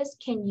of this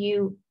can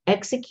you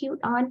execute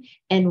on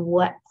and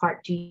what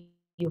part do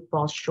you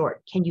fall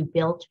short. Can you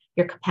build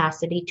your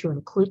capacity to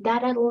include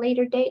that at a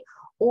later date?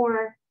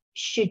 Or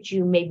should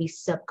you maybe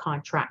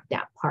subcontract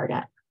that part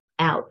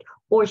out?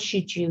 Or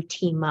should you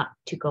team up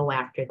to go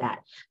after that?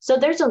 So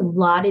there's a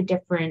lot of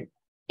different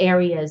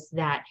areas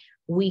that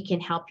we can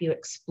help you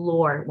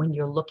explore when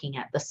you're looking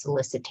at the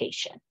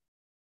solicitation.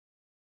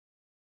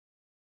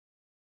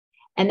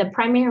 And the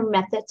primary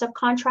methods of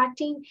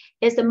contracting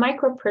is the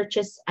micro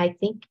purchase, I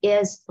think,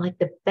 is like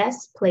the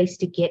best place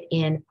to get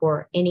in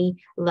for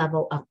any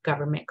level of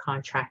government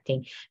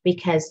contracting,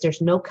 because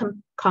there's no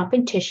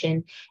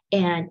competition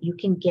and you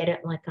can get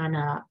it like on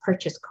a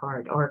purchase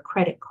card or a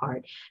credit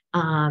card.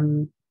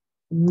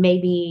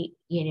 Maybe,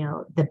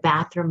 the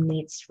bathroom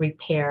needs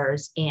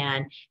repairs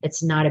and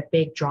it's not a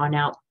big drawn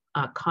out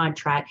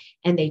contract,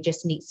 and they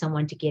just need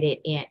someone to get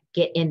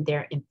in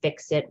there and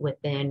fix it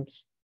within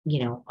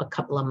a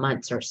couple of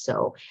months or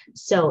so.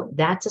 So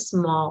that's a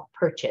small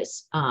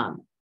purchase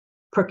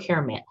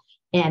procurement.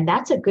 And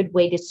that's a good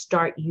way to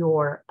start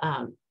your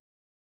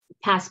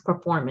past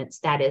performance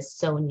that is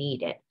so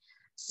needed.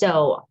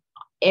 So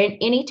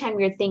anytime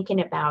you're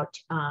thinking about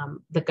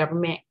the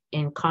government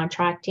and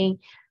contracting,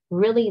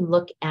 really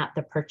look at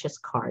the purchase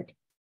card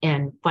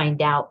and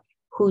find out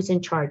who's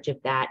in charge of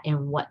that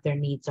and what their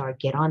needs are.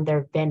 Get on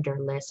their vendor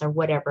list or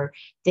whatever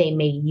they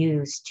may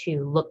use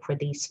to look for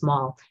these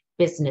small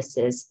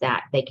businesses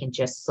that they can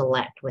just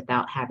select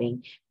without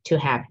having to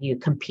have you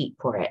compete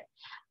for it.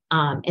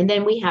 And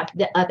then we have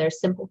the other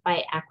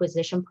simplified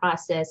acquisition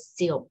process,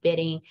 sealed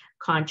bidding,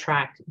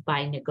 contract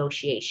by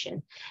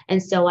negotiation.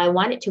 And so I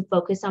wanted to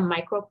focus on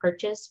micro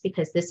purchase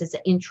because this is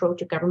an intro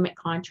to government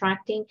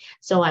contracting.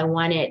 So I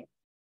wanted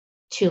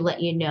to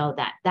let you know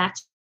that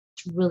that's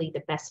really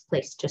the best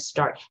place to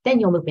start. Then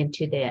you'll move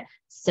into the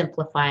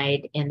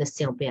simplified and the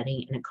sealed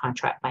bidding and a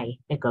contract by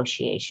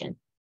negotiation.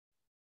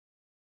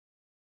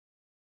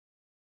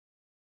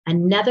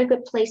 Another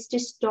good place to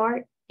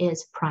start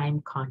is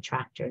prime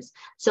contractors.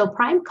 So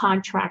prime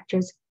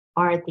contractors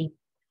are the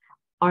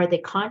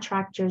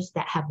contractors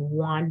that have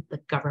won the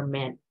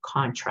government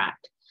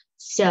contract.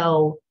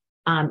 So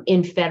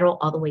in federal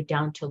all the way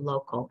down to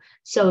local.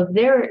 So if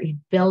they're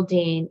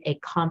building a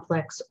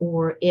complex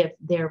or if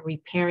they're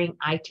repairing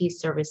IT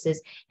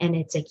services and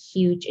it's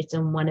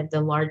in one of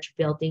the large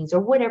buildings or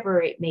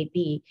whatever it may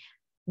be,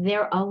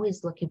 they're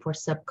always looking for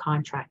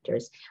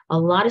subcontractors. A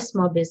lot of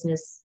small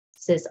businesses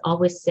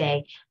always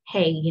say,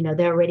 hey,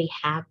 they already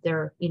have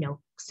their,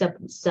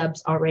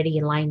 subs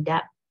already lined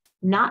up.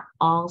 Not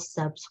all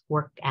subs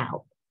work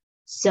out.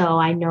 So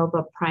I know of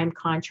a prime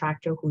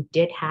contractor who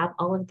did have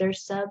all of their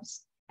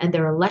subs, and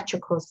their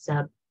electrical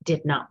sub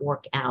did not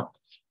work out.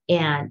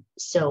 And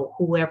so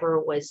whoever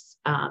was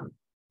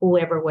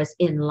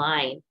in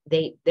line,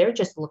 they're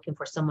just looking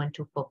for someone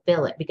to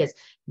fulfill it because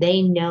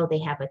they know they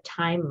have a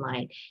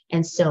timeline.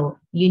 And so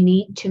you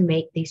need to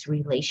make these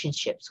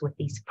relationships with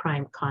these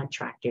prime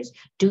contractors.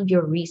 Do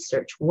your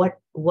research.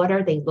 What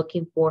are they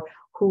looking for?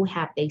 Who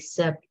have they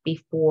subbed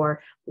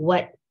before?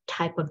 What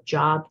type of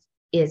job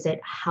is it?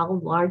 How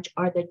large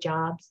are the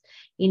jobs?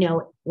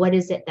 What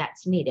is it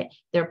that's needed?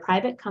 They're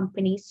private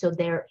companies, so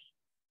they're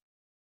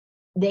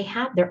they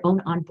have their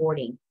own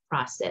onboarding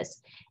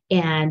process,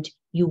 and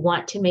you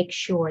want to make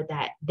sure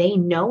that they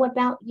know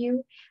about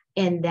you,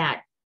 and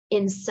that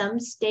in some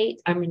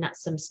states, I mean, not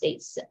some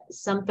states,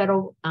 some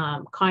federal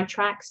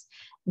contracts,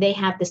 they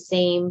have the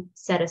same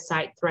set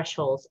aside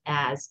thresholds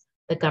as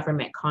the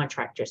government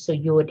contractor. So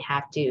you would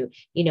have to,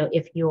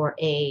 if you're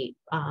a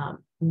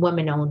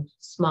woman-owned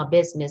small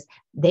business,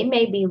 they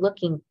may be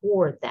looking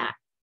for that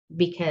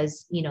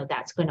because,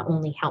 that's going to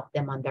only help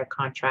them on their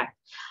contract.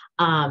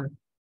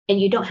 And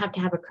you don't have to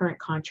have a current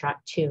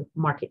contract to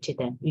market to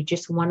them. You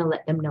just want to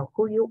let them know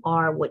who you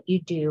are, what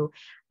you do,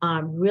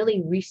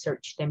 really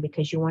research them,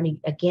 because you want to,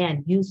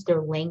 again, use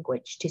their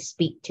language to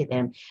speak to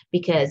them,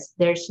 because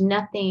there's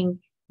nothing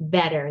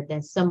better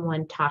than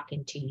someone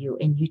talking to you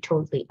and you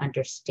totally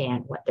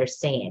understand what they're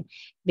saying,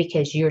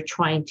 because you're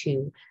trying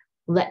to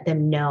let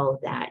them know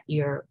that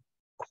you're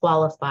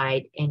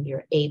qualified and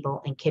you're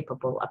able and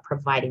capable of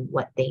providing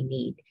what they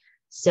need.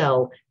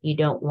 So you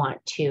don't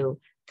want to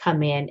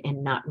come in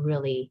and not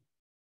really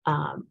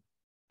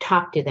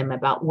talk to them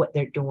about what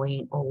they're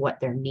doing or what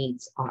their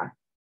needs are.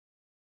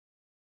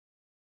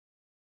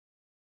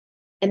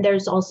 And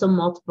there's also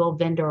multiple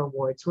vendor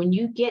awards. When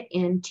you get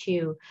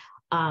into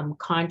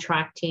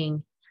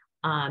contracting,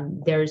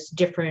 there's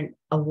different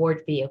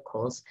award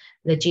vehicles.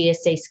 The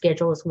GSA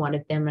schedule is one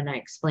of them, and I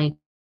explained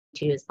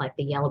to you, is like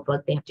the yellow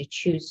book. They have to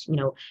choose,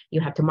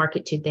 you have to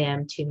market to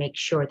them to make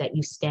sure that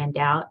you stand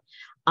out.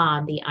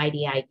 The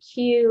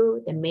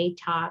IDIQ, the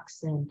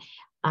MATOCs,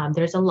 and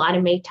there's a lot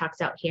of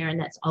MATOCs out here, and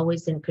that's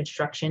always in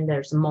construction.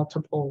 There's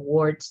multiple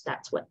awards.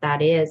 That's what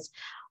that is.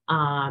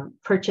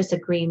 Purchase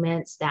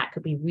agreements, that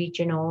could be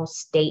regional,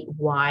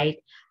 statewide.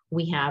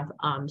 We have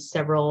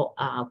several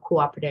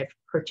cooperative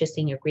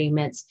purchasing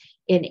agreements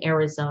in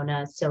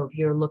Arizona. So if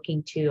you're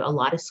looking to, a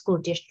lot of school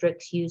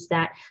districts use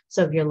that.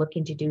 So if you're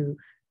looking to do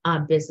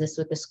business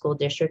with the school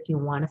district, you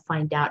want to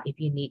find out if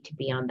you need to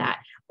be on that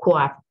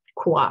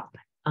co-op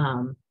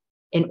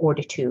in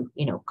order to,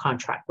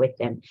 contract with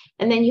them.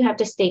 And then you have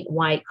the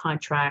statewide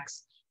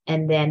contracts.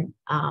 And then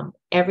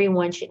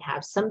everyone should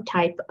have some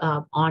type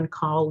of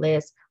on-call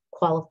list,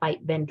 qualified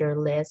vendor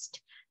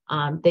list.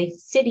 The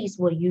cities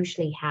will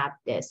usually have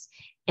this,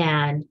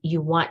 and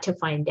you want to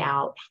find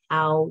out,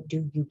 how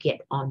do you get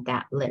on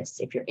that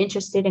list? If you're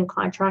interested in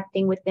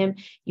contracting with them,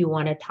 you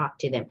want to talk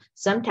to them.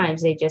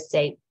 Sometimes they just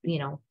say,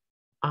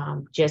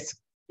 just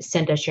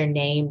send us your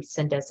name,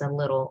 send us a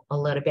little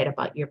bit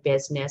about your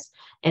business.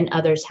 And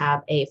others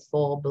have a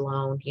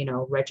full-blown,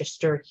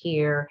 register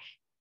here,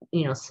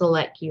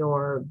 select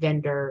your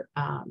vendor,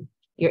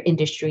 your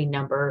industry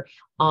number,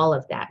 all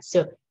of that.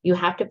 So you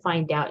have to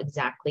find out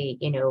exactly,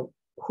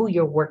 who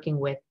you're working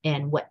with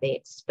and what they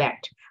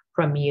expect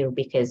from you,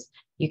 because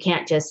you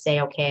can't just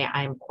say, okay,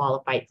 I'm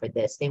qualified for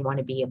this. They want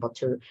to be able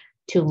to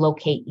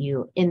locate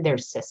you in their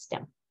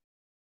system.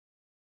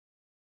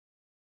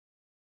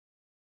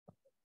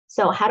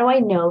 So how do I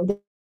know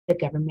the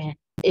government,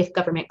 if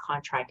government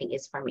contracting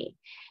is for me?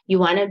 You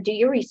want to do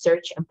your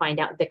research and find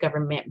out if the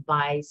government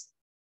buys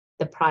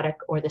the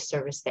product or the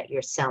service that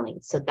you're selling.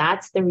 So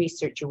that's the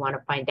research you want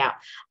to find out.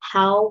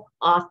 How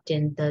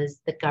often does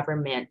the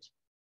government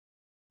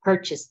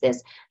purchase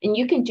this? And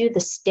you can do the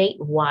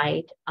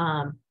statewide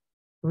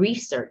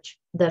research.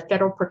 The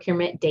Federal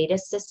Procurement Data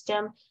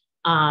System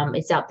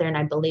is out there, and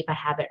I believe I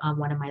have it on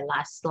one of my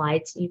last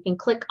slides. You can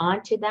click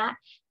onto that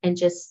and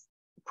just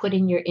put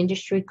in your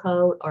industry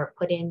code or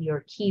put in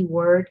your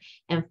keyword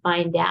and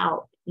find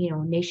out,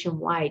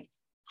 nationwide,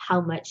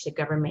 how much the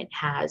government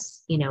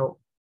has,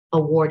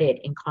 awarded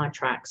in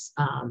contracts.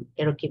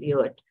 It'll give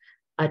you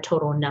a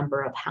total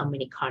number of how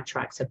many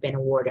contracts have been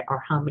awarded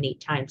or how many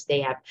times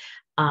they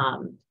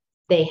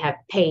have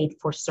paid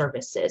for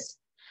services.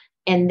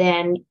 And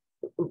then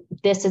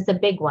this is the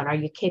big one. Are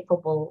you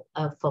capable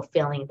of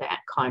fulfilling that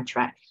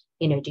contract?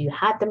 Do you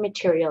have the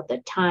material, the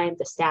time,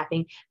 the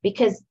staffing?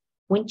 Because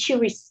once you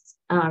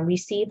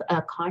receive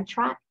a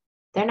contract,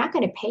 they're not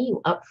going to pay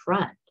you up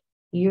front.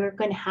 You're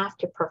going to have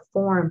to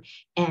perform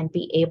and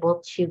be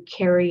able to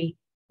carry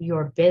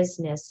your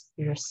business,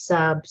 your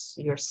subs,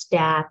 your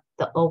staff,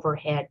 the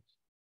overhead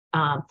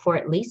for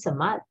at least a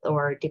month,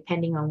 or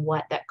depending on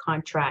what that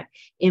contract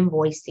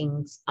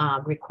invoicing's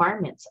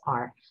requirements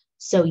are.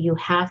 So you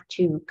have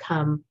to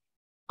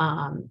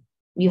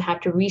you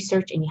have to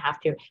research, and you have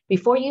to,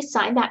 before you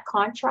sign that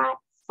contract,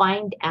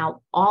 find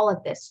out all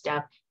of this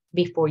stuff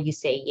before you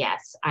say,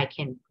 yes, I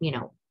can,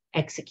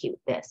 execute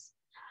this.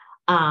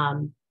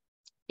 And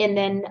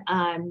then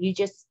you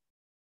just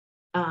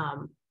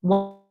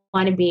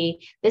want to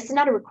be, this is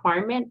not a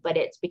requirement, but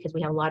it's because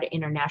we have a lot of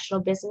international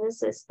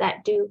businesses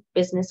that do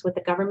business with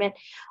the government.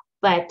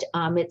 But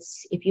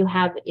it's, if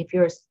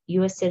you're a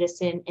U.S.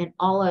 citizen and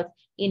all of,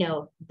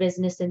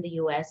 business in the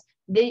U.S.,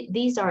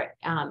 these are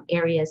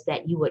areas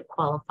that you would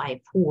qualify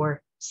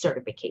for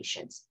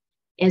certifications.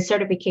 And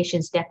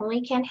certifications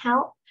definitely can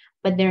help,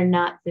 but they're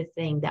not the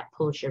thing that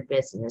pulls your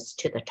business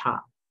to the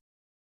top.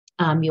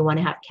 You want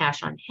to have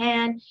cash on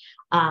hand,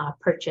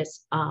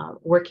 purchase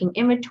working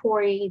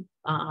inventory,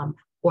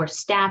 or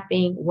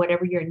staffing,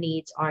 whatever your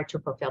needs are to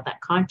fulfill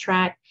that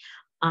contract.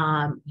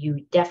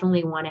 You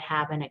definitely want to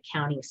have an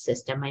accounting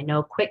system. I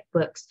know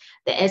QuickBooks,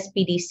 the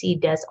SBDC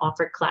does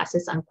offer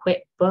classes on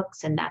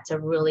QuickBooks, and that's a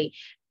really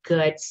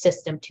good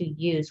system to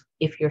use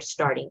if you're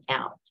starting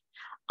out.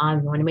 You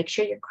want to make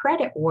sure you're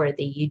credit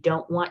worthy. You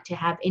don't want to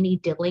have any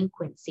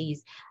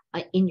delinquencies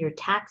in your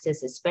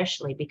taxes,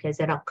 especially because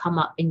it'll come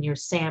up in your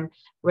SAM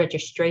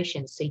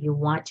registration. So you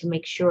want to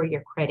make sure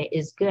your credit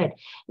is good.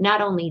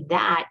 Not only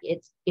that,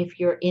 it's if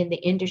you're in the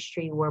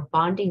industry where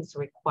bonding is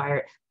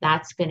required,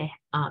 that's going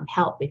to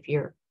help if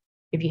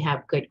you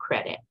have good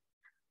credit.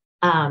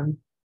 And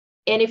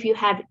if you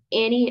have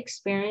any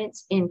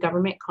experience in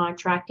government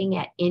contracting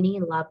at any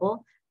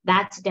level,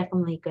 that's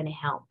definitely going to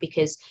help,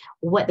 because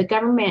what the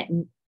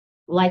government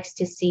likes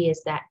to see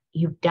is that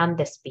you've done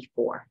this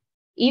before.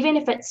 Even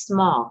if it's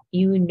small,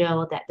 you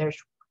know that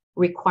there's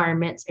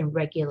requirements and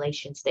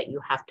regulations that you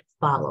have to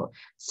follow.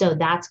 So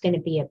that's going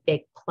to be a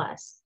big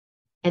plus.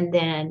 And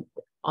then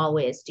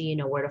always, do you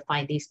know where to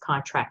find these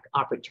contract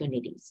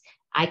opportunities?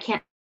 I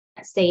can't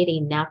say it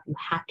enough. You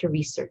have to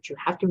research. You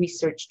have to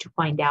research to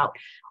find out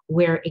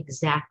where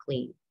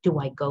exactly do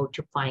I go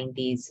to find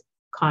these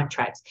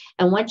contracts.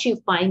 And once you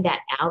find that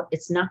out,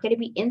 it's not going to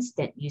be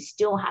instant. You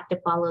still have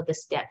to follow the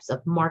steps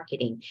of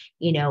marketing.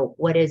 You know,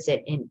 what is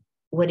it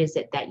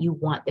that you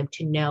want them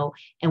to know,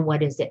 and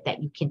what is it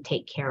that you can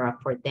take care of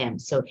for them?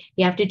 So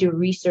you have to do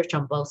research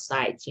on both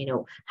sides, you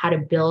know, how to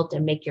build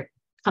and make your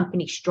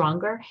company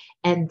stronger,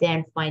 and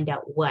then find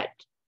out what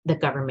the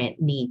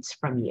government needs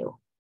from you.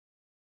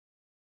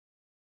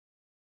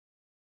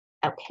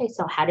 Okay,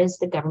 so how does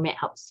the government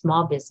help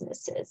small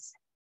businesses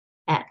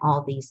at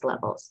all these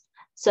levels?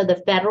 So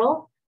the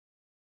federal,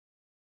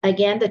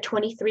 again, the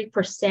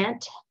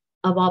 23%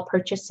 of all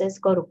purchases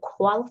go to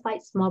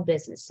qualified small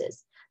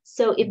businesses.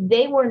 So if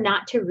they were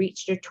not to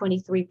reach their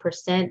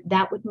 23%,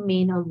 that would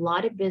mean a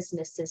lot of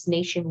businesses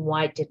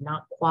nationwide did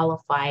not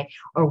qualify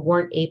or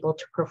weren't able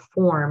to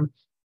perform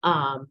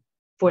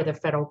for the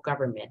federal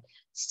government.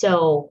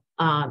 So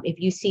if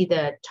you see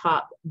the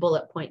top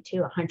bullet point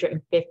too,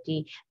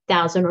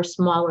 150,000 or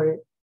smaller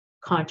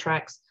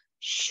contracts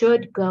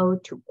should go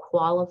to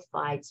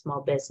qualified small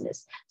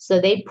business.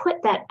 So they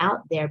put that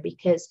out there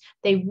because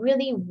they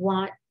really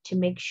want to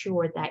make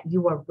sure that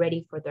you are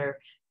ready for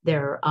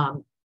their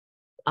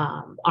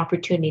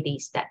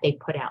opportunities that they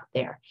put out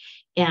there.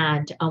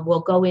 And we'll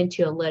go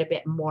into a little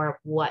bit more of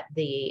what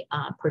the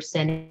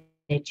percentage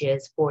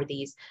is for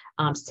these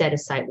set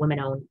aside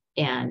women-owned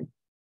and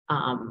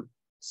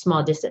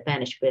small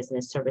disadvantaged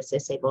business, service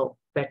disabled,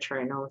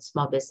 veteran-owned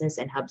small business,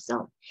 and hub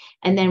zone.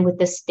 And then with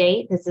the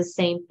state, it's the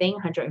same thing,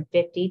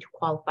 150 to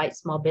qualified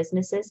small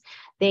businesses.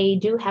 They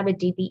do have a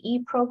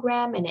DBE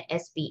program and an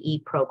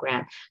SBE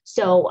program.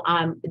 So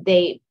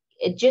it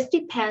just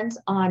depends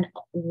on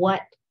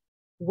what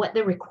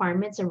the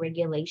requirements and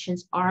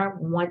regulations are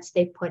once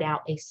they put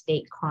out a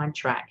state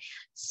contract.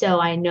 So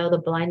I know the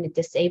blind and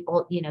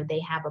disabled, you know, they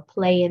have a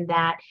play in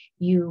that.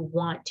 You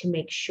want to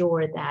make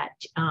sure that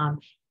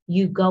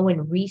you go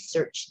and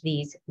research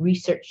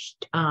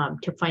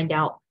to find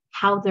out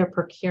how they're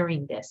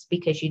procuring this,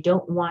 because you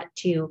don't want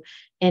to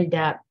end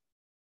up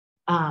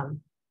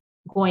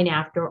going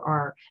after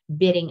or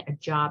bidding a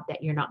job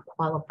that you're not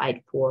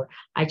qualified for.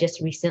 I just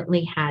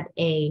recently had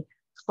a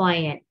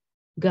client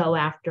go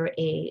after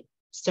a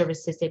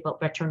service disabled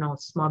veteran-owned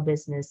small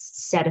business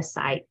set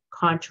aside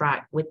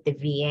contract with the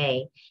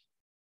VA,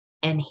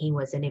 and he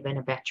wasn't even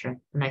a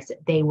veteran. And I said,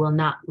 they will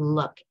not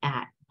look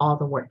at all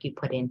the work you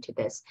put into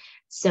this.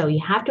 So you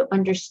have to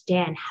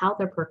understand how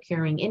they're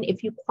procuring and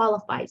if you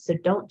qualify. So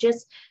don't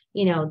just,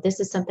 you know, this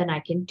is something I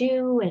can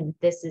do, and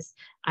this is,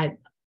 I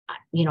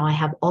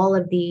have all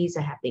of these,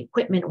 I have the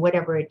equipment,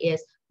 whatever it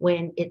is,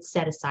 when it's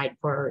set aside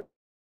for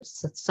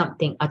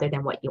something other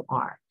than what you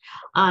are.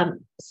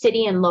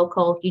 City and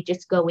local, you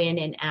just go in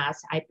and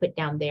ask. I put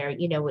down there,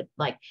 you know, with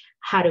like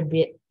how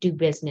to do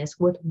business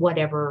with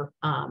whatever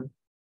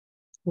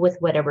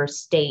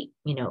state,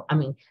 you know, I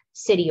mean,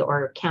 city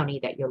or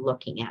county that you're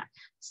looking at.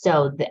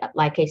 So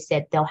like I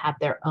said, they'll have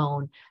their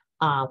own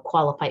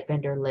qualified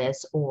vendor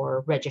list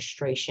or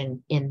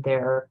registration in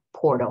their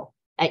portal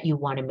that you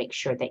want to make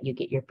sure that you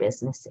get your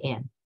business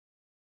in.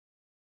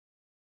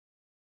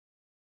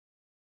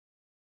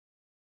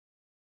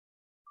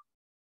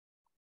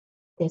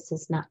 This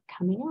is not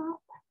coming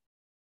up.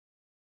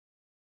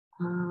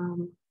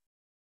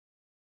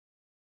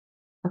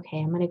 Okay,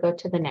 I'm going to go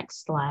to the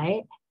next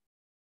slide.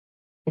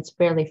 It's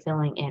barely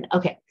filling in.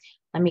 Okay,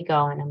 let me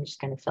go and I'm just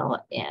going to fill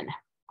it in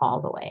all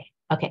the way.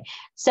 Okay,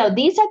 so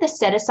these are the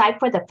set aside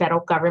for the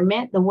federal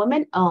government. The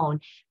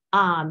women-owned,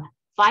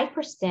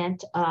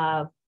 5%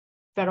 of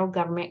federal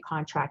government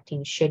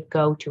contracting should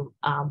go to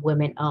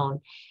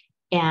women-owned.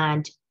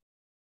 And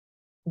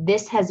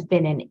this has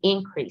been an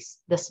increase.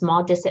 The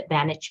small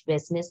disadvantaged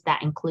business,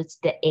 that includes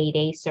the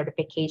 8A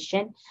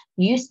certification,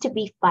 used to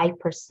be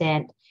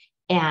 5%,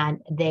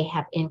 and they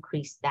have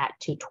increased that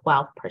to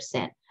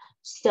 12%.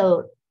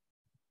 So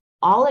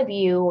all of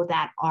you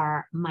that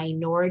are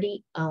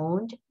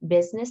minority-owned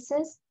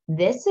businesses,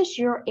 this is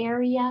your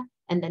area,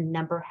 and the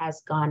number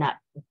has gone up,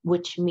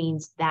 which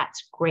means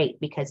that's great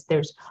because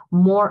there's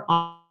more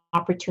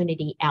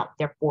opportunity out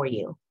there for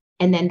you.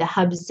 And then the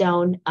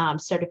HubZone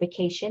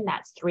certification,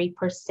 that's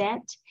 3%.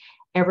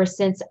 Ever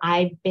since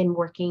I've been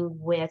working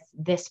with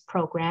this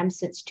program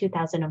since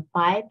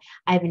 2005,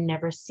 I've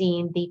never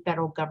seen the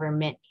federal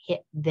government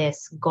hit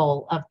this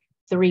goal of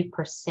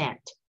 3%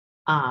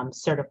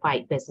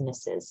 certified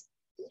businesses.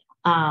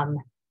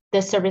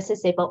 The Service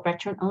Disabled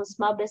Veteran-Owned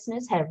Small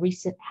Business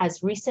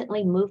has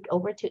recently moved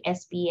over to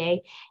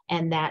SBA,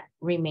 and that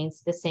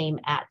remains the same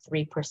at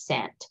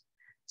 3%.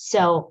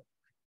 So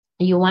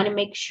you want to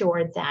make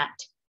sure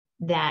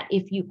that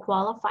if you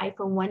qualify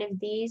for one of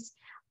these,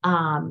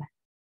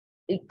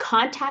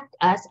 contact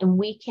us and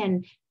we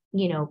can,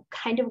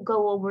 kind of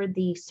go over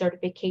the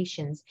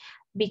certifications,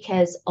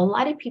 because a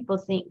lot of people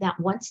think that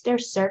once they're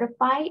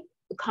certified,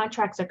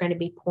 contracts are going to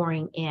be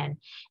pouring in.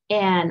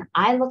 And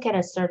I look at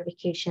a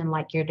certification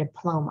like your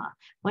diploma.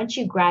 Once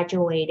you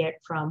graduated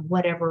from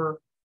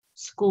whatever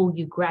school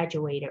you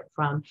graduated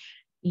from,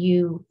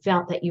 you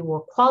felt that you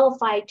were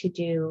qualified to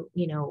do,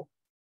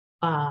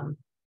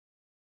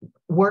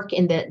 work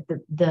in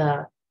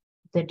the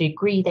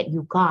degree that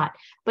you got.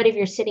 But if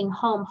you're sitting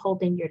home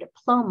holding your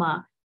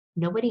diploma,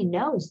 nobody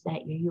knows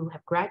that you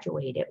have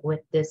graduated with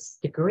this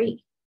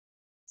degree.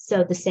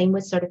 So the same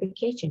with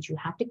certifications, you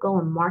have to go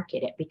and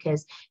market it,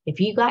 because if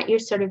you got your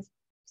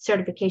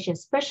certification,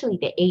 especially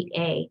the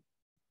 8A,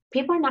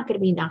 people are not going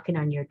to be knocking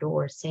on your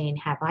door saying,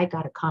 have I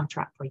got a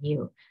contract for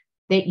you?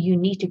 That you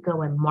need to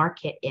go and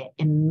market it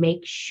and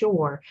make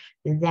sure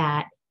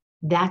that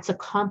that's a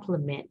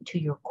complement to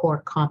your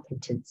core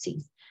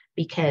competencies.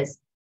 Because,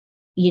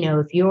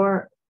 if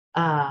you're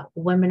a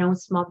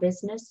women-owned small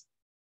business,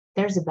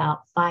 there's about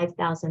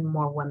 5,000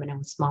 more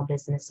women-owned small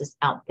businesses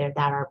out there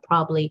that are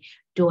probably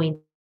doing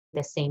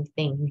the same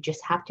thing. You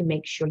just have to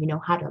make sure you know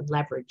how to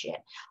leverage it.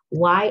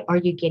 Why are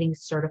you getting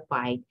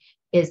certified?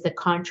 Is the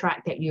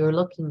contract that you're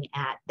looking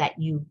at, that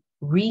you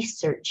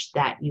researched,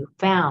 that you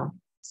found,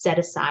 set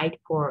aside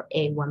for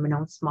a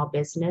women-owned small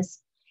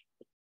business?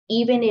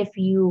 Even if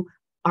you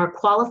are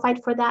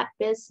qualified for that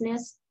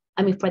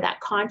for that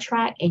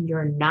contract, and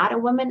you're not a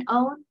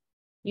woman-owned,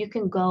 you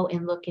can go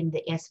and look in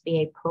the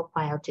SBA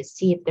profile to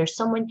see if there's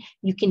someone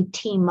you can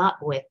team up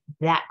with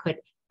that could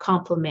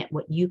complement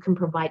what you can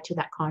provide to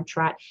that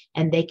contract,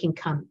 and they can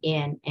come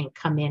in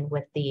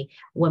with the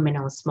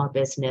women-owned small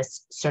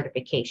business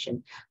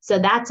certification. So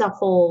that's a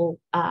whole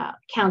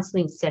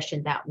counseling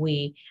session that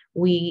we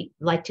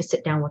like to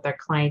sit down with our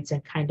clients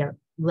and kind of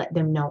let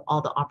them know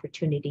all the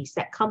opportunities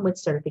that come with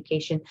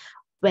certification,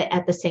 but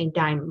at the same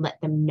time, let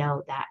them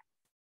know that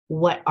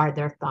what are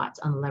their thoughts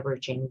on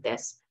leveraging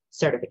this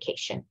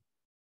certification.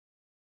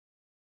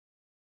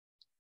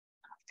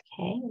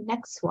 Okay,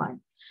 next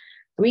one.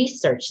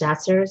 Research,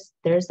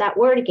 there's that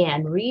word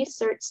again,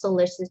 research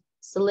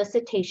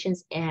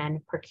solicitations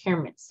and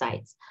procurement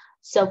sites.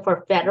 So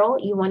for federal,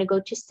 you want to go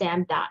to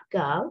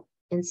sam.gov,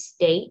 and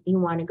state, you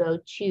want to go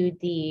to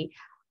the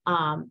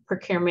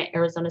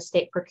Arizona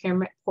State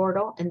Procurement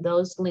Portal, and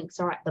those links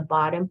are at the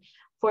bottom.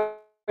 For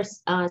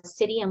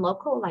city and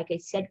local, like I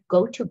said,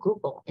 go to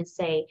Google and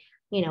say,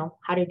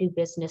 how to do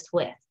business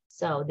with.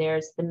 So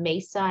there's the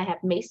Mesa, I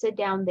have Mesa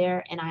down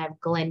there, and I have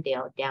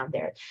Glendale down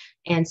there.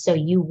 And so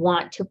you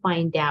want to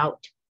find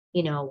out,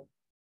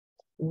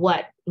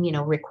 what,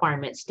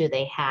 requirements do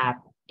they have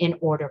in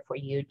order for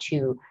you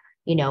to,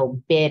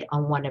 bid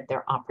on one of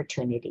their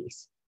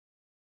opportunities.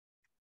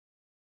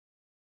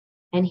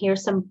 And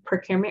here's some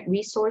procurement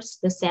resource,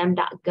 the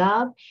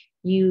sam.gov.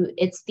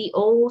 It's the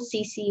old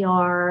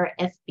CCR,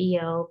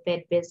 FBO,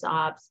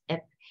 FedBizOps,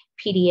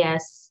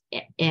 PDS,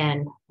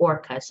 and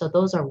ORCA. So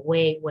those are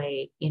way,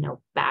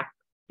 back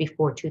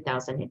before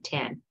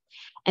 2010.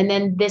 And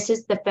then this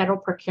is the Federal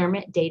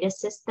Procurement Data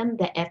System,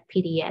 the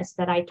FPDS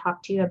that I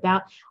talked to you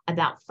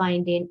about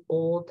finding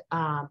old,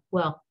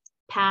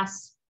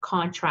 past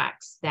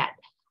contracts that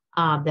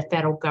the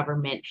federal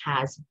government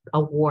has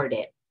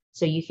awarded.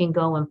 So you can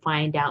go and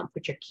find out,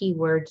 put your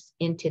keywords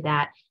into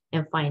that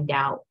and find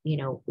out,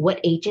 what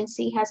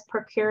agency has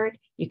procured.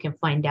 You can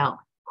find out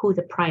who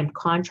the prime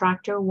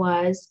contractor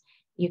was.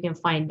 You can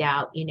find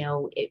out,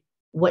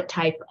 what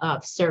type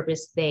of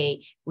service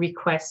they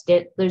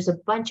requested. There's a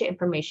bunch of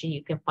information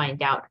you can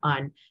find out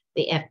on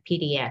the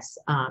FPDS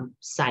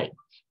site.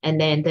 And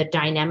then the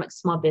dynamic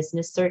small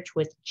business search,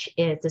 which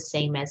is the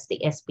same as the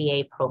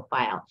SBA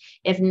profile.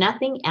 If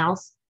nothing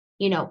else,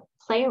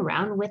 play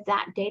around with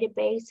that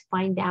database,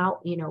 find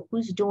out,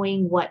 who's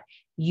doing what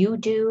you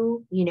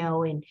do,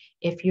 and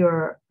if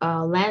you're a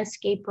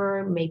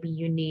landscaper, maybe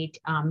you need,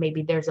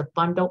 maybe there's a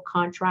bundle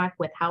contract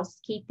with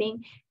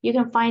housekeeping. You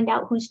can find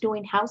out who's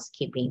doing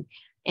housekeeping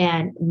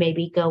and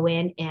maybe go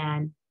in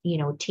and,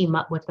 team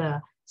up with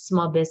a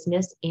small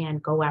business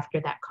and go after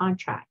that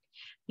contract.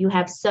 You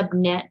have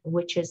Subnet,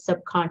 which is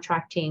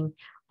subcontracting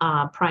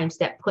primes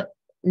that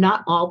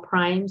not all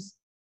primes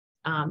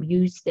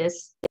use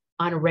this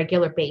on a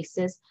regular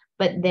basis,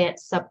 but that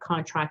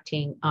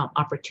subcontracting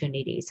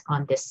opportunities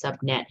on this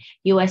subnet.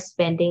 U.S.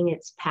 spending,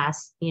 it's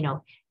past,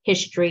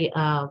 history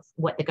of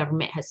what the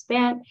government has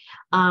spent,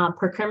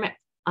 procurement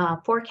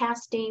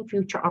forecasting,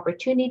 future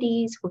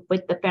opportunities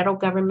with the federal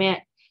government,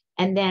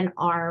 and then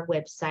our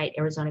website,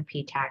 Arizona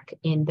PTAC.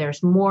 And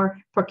there's more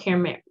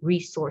procurement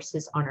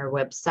resources on our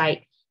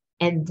website.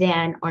 And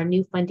then our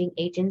new funding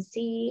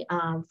agency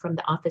from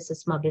the Office of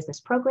Small Business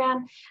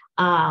Program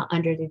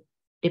under the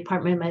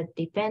Department of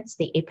Defense,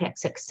 the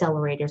Apex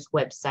Accelerators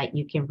website.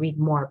 You can read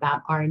more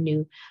about our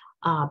new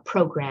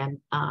program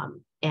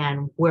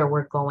and where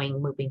we're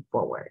going moving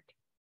forward.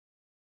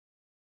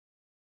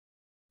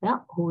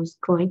 Well, who's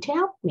going to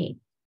help me?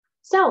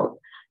 So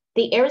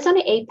the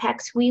Arizona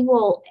Apex, we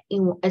will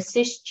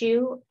assist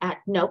you at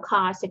no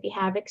cost if you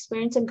have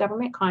experience in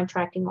government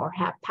contracting or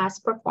have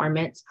past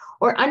performance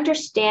or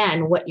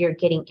understand what you're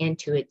getting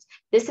into.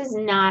 This is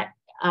not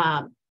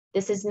a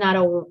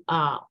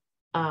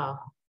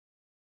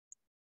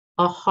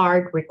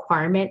hard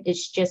requirement.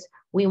 It's just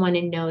we want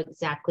to know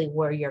exactly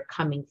where you're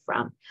coming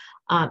from.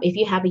 If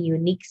you have a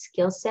unique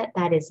skill set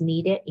that is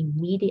needed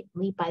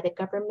immediately by the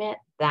government,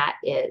 that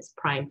is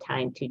prime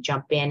time to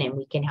jump in, and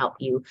we can help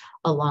you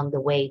along the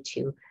way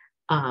to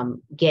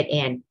get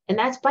in. And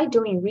that's by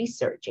doing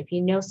research. If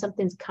you know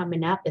something's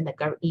coming up and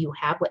you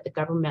have what the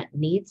government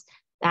needs,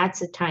 that's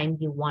the time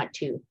you want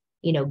to,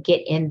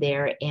 get in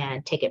there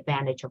and take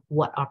advantage of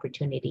what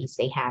opportunities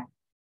they have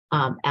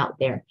out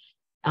there.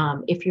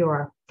 If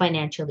you're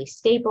financially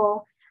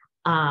stable,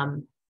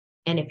 and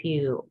if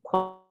you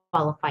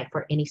qualify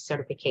for any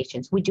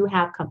certifications. We do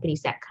have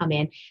companies that come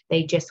in,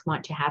 they just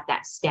want to have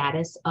that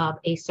status of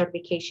a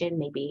certification,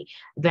 maybe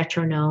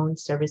veteran-owned,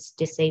 service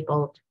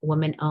disabled,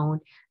 woman-owned.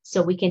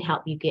 So we can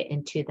help you get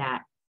into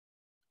that.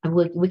 And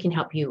we can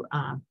help you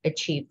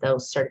achieve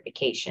those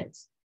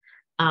certifications.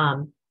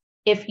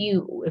 If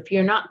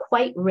you're not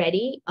quite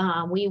ready,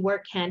 we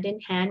work hand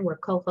in hand. We're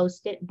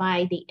co-hosted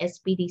by the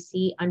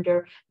SBDC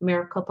under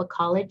Maricopa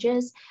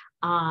Colleges.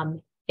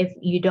 If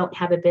you don't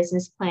have a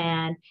business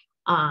plan,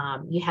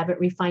 you haven't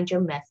refined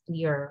your message,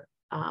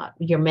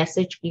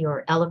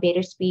 your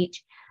elevator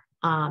speech,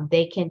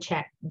 they can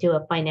do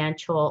a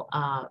financial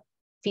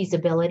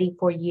feasibility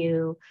for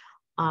you.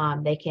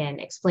 They can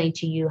explain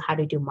to you how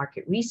to do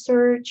market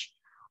research,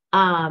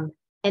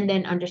 and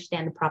then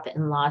understand the profit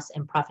and loss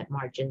and profit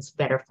margins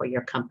better for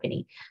your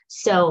company.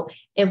 So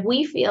if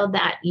we feel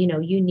that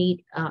you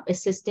need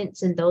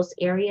assistance in those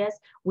areas,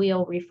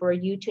 we'll refer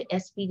you to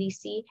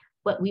SBDC,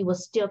 but we will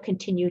still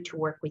continue to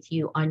work with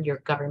you on your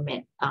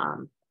government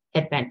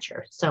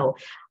adventure. So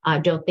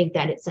don't think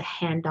that it's a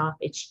handoff.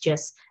 It's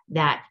just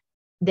that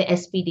the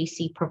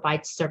SBDC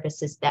provides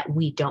services that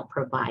we don't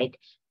provide.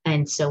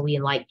 And so we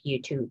like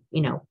you to,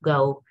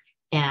 go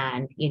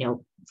and,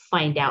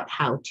 find out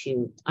how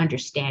to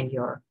understand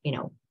your,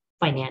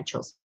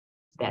 financials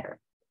better.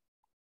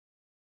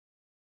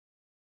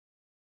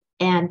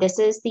 And this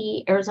is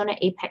the Arizona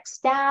Apex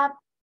staff.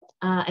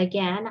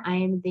 Again, I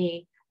am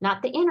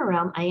not the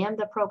interim, I am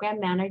the program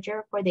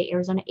manager for the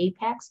Arizona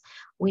Apex.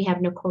 We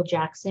have Nicole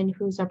Jackson,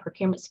 who's our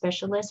procurement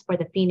specialist for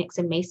the Phoenix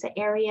and Mesa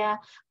area.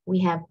 We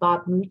have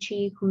Bob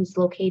Mucci, who's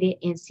located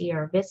in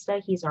Sierra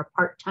Vista. He's our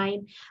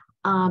part-time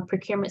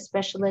procurement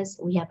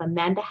specialist. We have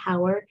Amanda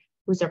Howard,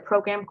 who's our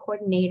program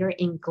coordinator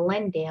in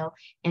Glendale,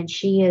 and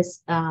she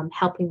is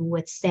helping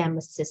with SAM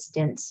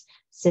assistance.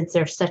 Since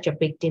there's such a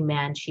big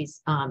demand,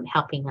 she's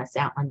helping us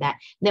out on that.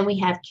 And then we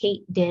have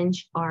Kate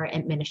Dinge, our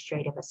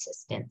administrative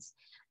assistant.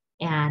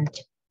 And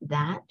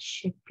that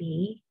should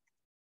be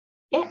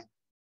it.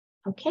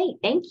 Okay,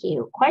 thank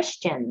you.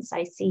 Questions?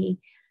 I see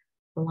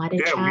a lot of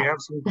chat. Yeah, we have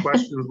some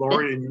questions,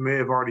 Lori, and you may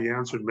have already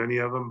answered many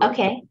of them.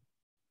 Okay.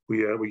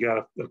 We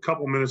got a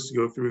couple minutes to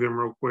go through them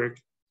real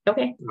quick.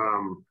 Okay.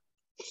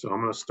 So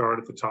I'm going to start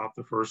at the top.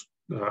 The first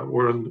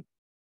one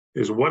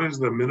is, what is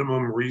the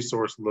minimum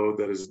resource load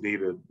that is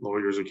needed?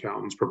 Lawyers,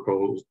 accountants,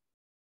 proposals,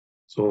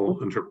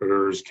 sole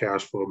interpreters,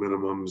 cash flow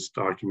minimums,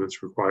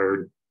 documents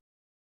required.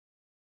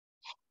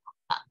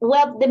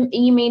 Well,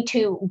 you mean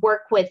to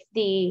work with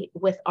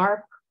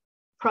our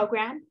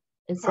program?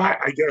 Is that?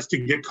 I guess to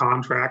get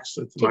contracts,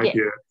 it might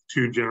be a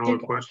too general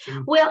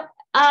question. Well,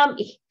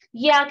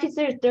 yeah, because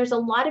there's a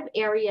lot of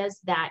areas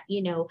that,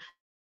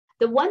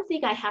 the one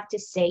thing I have to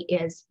say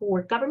is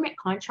for government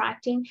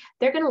contracting,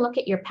 they're going to look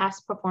at your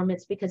past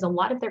performance, because a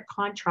lot of their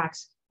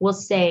contracts will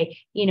say,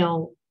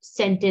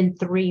 send in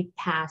 3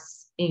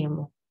 past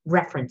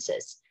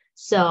references.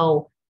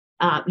 So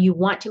you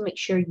want to make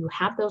sure you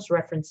have those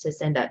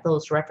references and that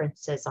those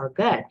references are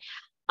good.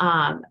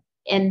 And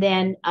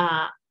then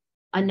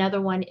another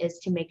one is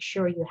to make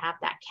sure you have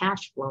that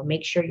cash flow,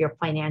 make sure you're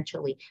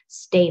financially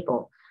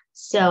stable.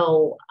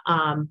 So,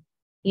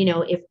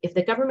 if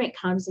the government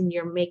comes and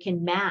you're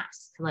making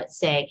masks, let's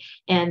say,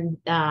 and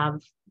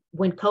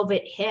when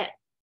COVID hit,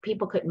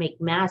 people could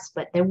make masks,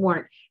 but they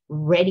weren't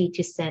ready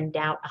to send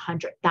out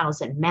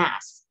 100,000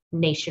 masks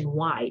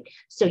nationwide.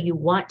 So you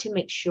want to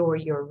make sure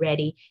you're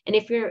ready. And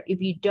if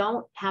you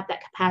don't have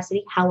that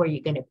capacity, how are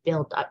you going to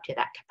build up to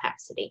that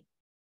capacity?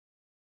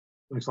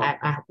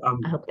 I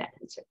hope that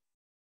answered.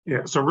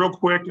 Yeah, so real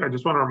quick, I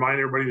just want to remind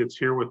everybody that's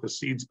here with the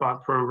Seed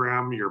Spot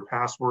program, your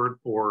password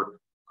for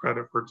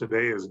credit for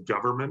today is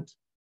government.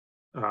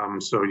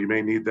 So you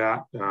may need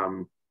that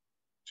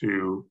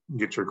to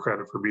get your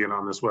credit for being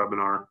on this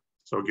webinar.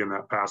 So again,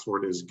 that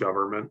password is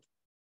government.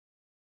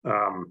 We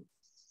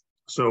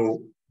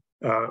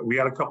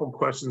had a couple of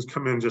questions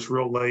come in just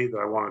real late that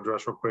I want to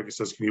address real quick. It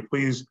says, can you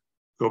please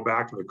go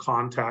back to the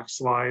contact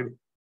slide?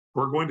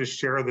 We're going to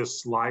share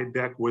this slide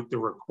deck with the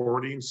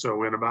recording.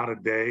 So in about a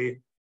day,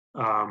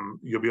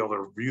 you'll be able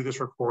to view this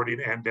recording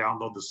and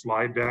download the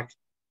slide deck.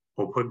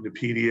 We'll put in the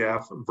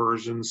PDF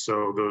version.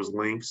 So those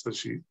links that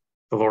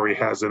Lori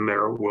has in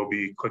there will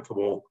be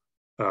clickable,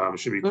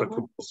 should be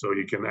clickable, so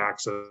you can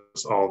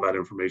access all that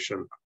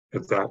information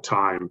at that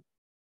time.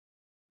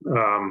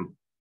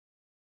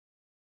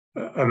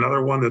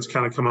 Another one that's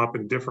kind of come up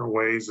in different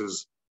ways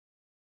is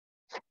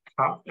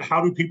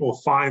how do people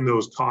find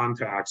those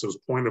contacts, those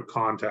point of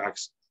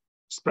contacts,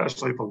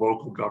 especially for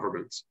local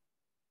governments?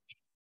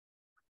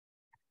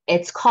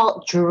 It's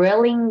called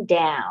drilling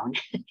down.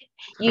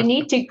 You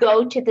need to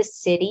go to the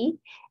city,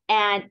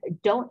 and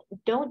don't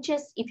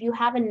just, if you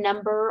have a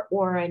number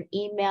or an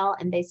email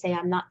and they say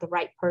I'm not the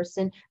right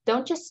person,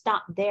 don't just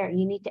stop there.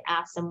 You need to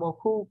ask them, well,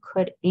 who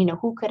could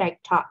I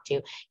talk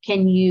to?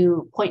 Can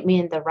you point me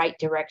in the right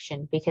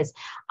direction? Because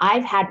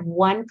I've had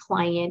one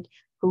client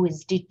who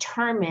is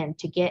determined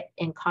to get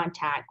in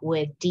contact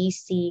with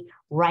DC,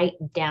 right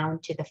down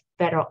to the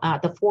federal,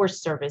 the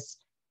Forest Service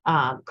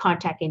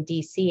contact in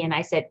DC. And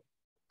I said,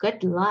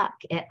 good luck.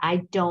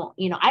 I don't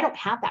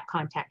have that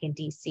contact in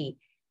DC.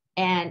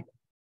 And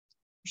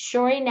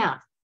sure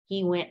enough,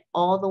 he went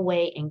all the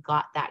way and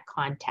got that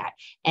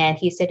contact. And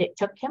he said it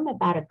took him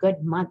about a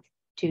good month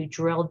to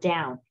drill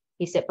down.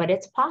 He said, but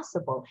it's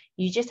possible.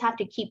 You just have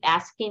to keep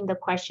asking the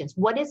questions.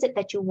 What is it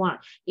that you want?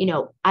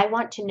 I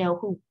want to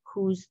know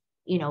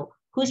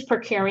who's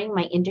procuring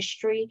my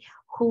industry,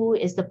 who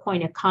is the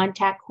point of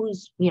contact,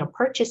 who's,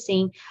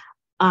 purchasing,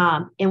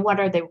 and what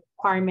are the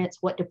requirements?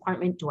 What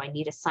department do I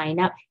need to sign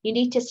up? You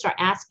need to start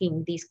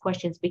asking these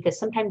questions, because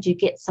sometimes you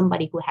get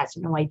somebody who has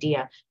no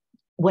idea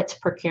what's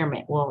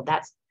procurement. Well,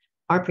 that's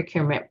our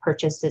procurement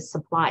purchases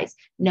supplies.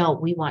 No,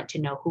 we want to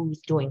know who's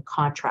doing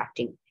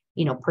contracting,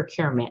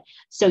 procurement.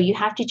 So you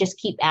have to just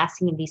keep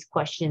asking these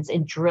questions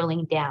and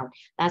drilling down.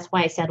 That's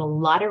why I said a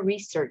lot of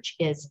research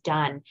is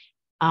done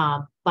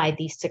by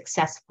these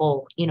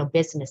successful,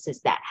 businesses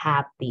that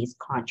have these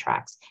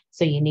contracts.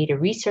 So you need to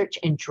research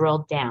and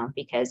drill down,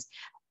 because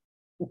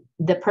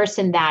the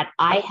person that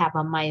I have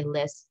on my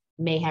list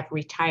may have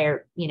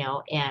retired,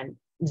 and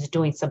is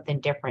doing something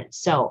different.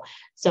 So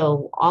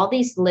all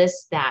these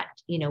lists that,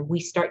 we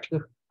start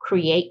to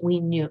create, we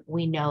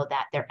know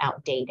that they're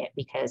outdated,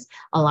 because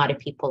a lot of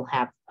people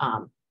have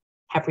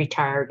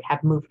retired,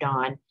 have moved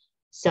on.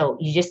 So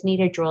you just need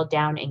to drill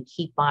down and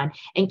keep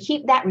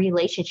that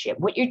relationship.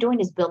 What you're doing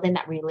is building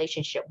that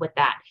relationship with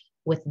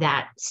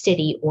that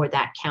city or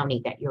that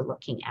county that you're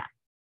looking at.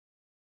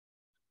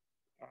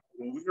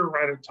 Well, we were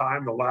right at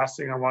time. The last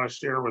thing I want to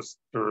share was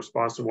the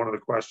response to one of the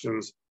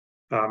questions.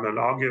 And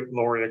I'll give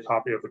Lori a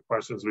copy of the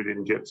questions we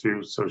didn't get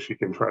to, so she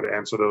can try to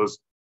answer those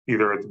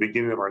either at the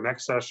beginning of our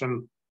next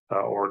session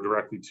or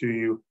directly to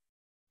you.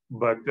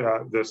 But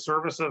the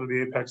services of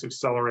the Apex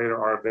Accelerator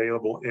are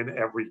available in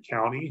every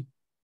county.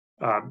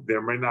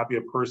 There may not be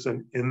a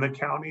person in the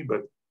county,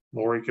 but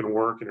Lori can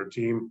work, and her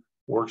team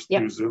works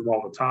through Zoom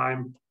all the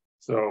time.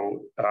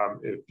 So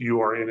if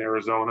you are in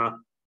Arizona,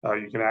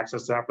 you can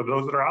access that. For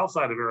those that are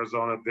outside of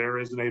Arizona, there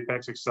is an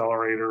Apex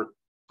Accelerator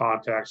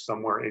contact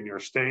somewhere in your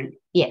state.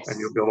 Yes. And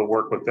you'll be able to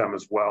work with them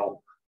as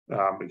well,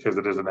 because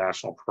it is a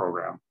national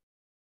program.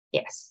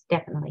 Yes,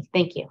 definitely.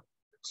 Thank you.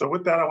 So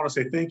with that, I want to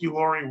say thank you,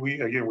 Lori. We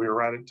were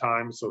right at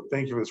time. So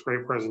thank you for this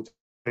great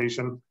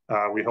presentation.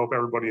 We hope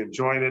everybody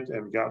enjoyed it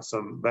and got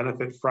some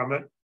benefit from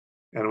it.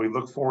 And we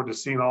look forward to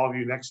seeing all of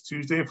you next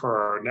Tuesday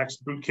for our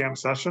next boot camp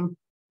session.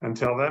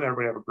 Until then,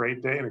 everybody have a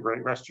great day and a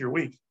great rest of your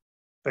week.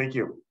 Thank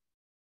you.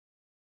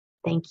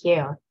 Thank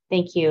you.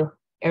 Thank you,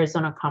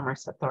 Arizona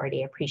Commerce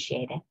Authority. I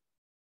appreciate it.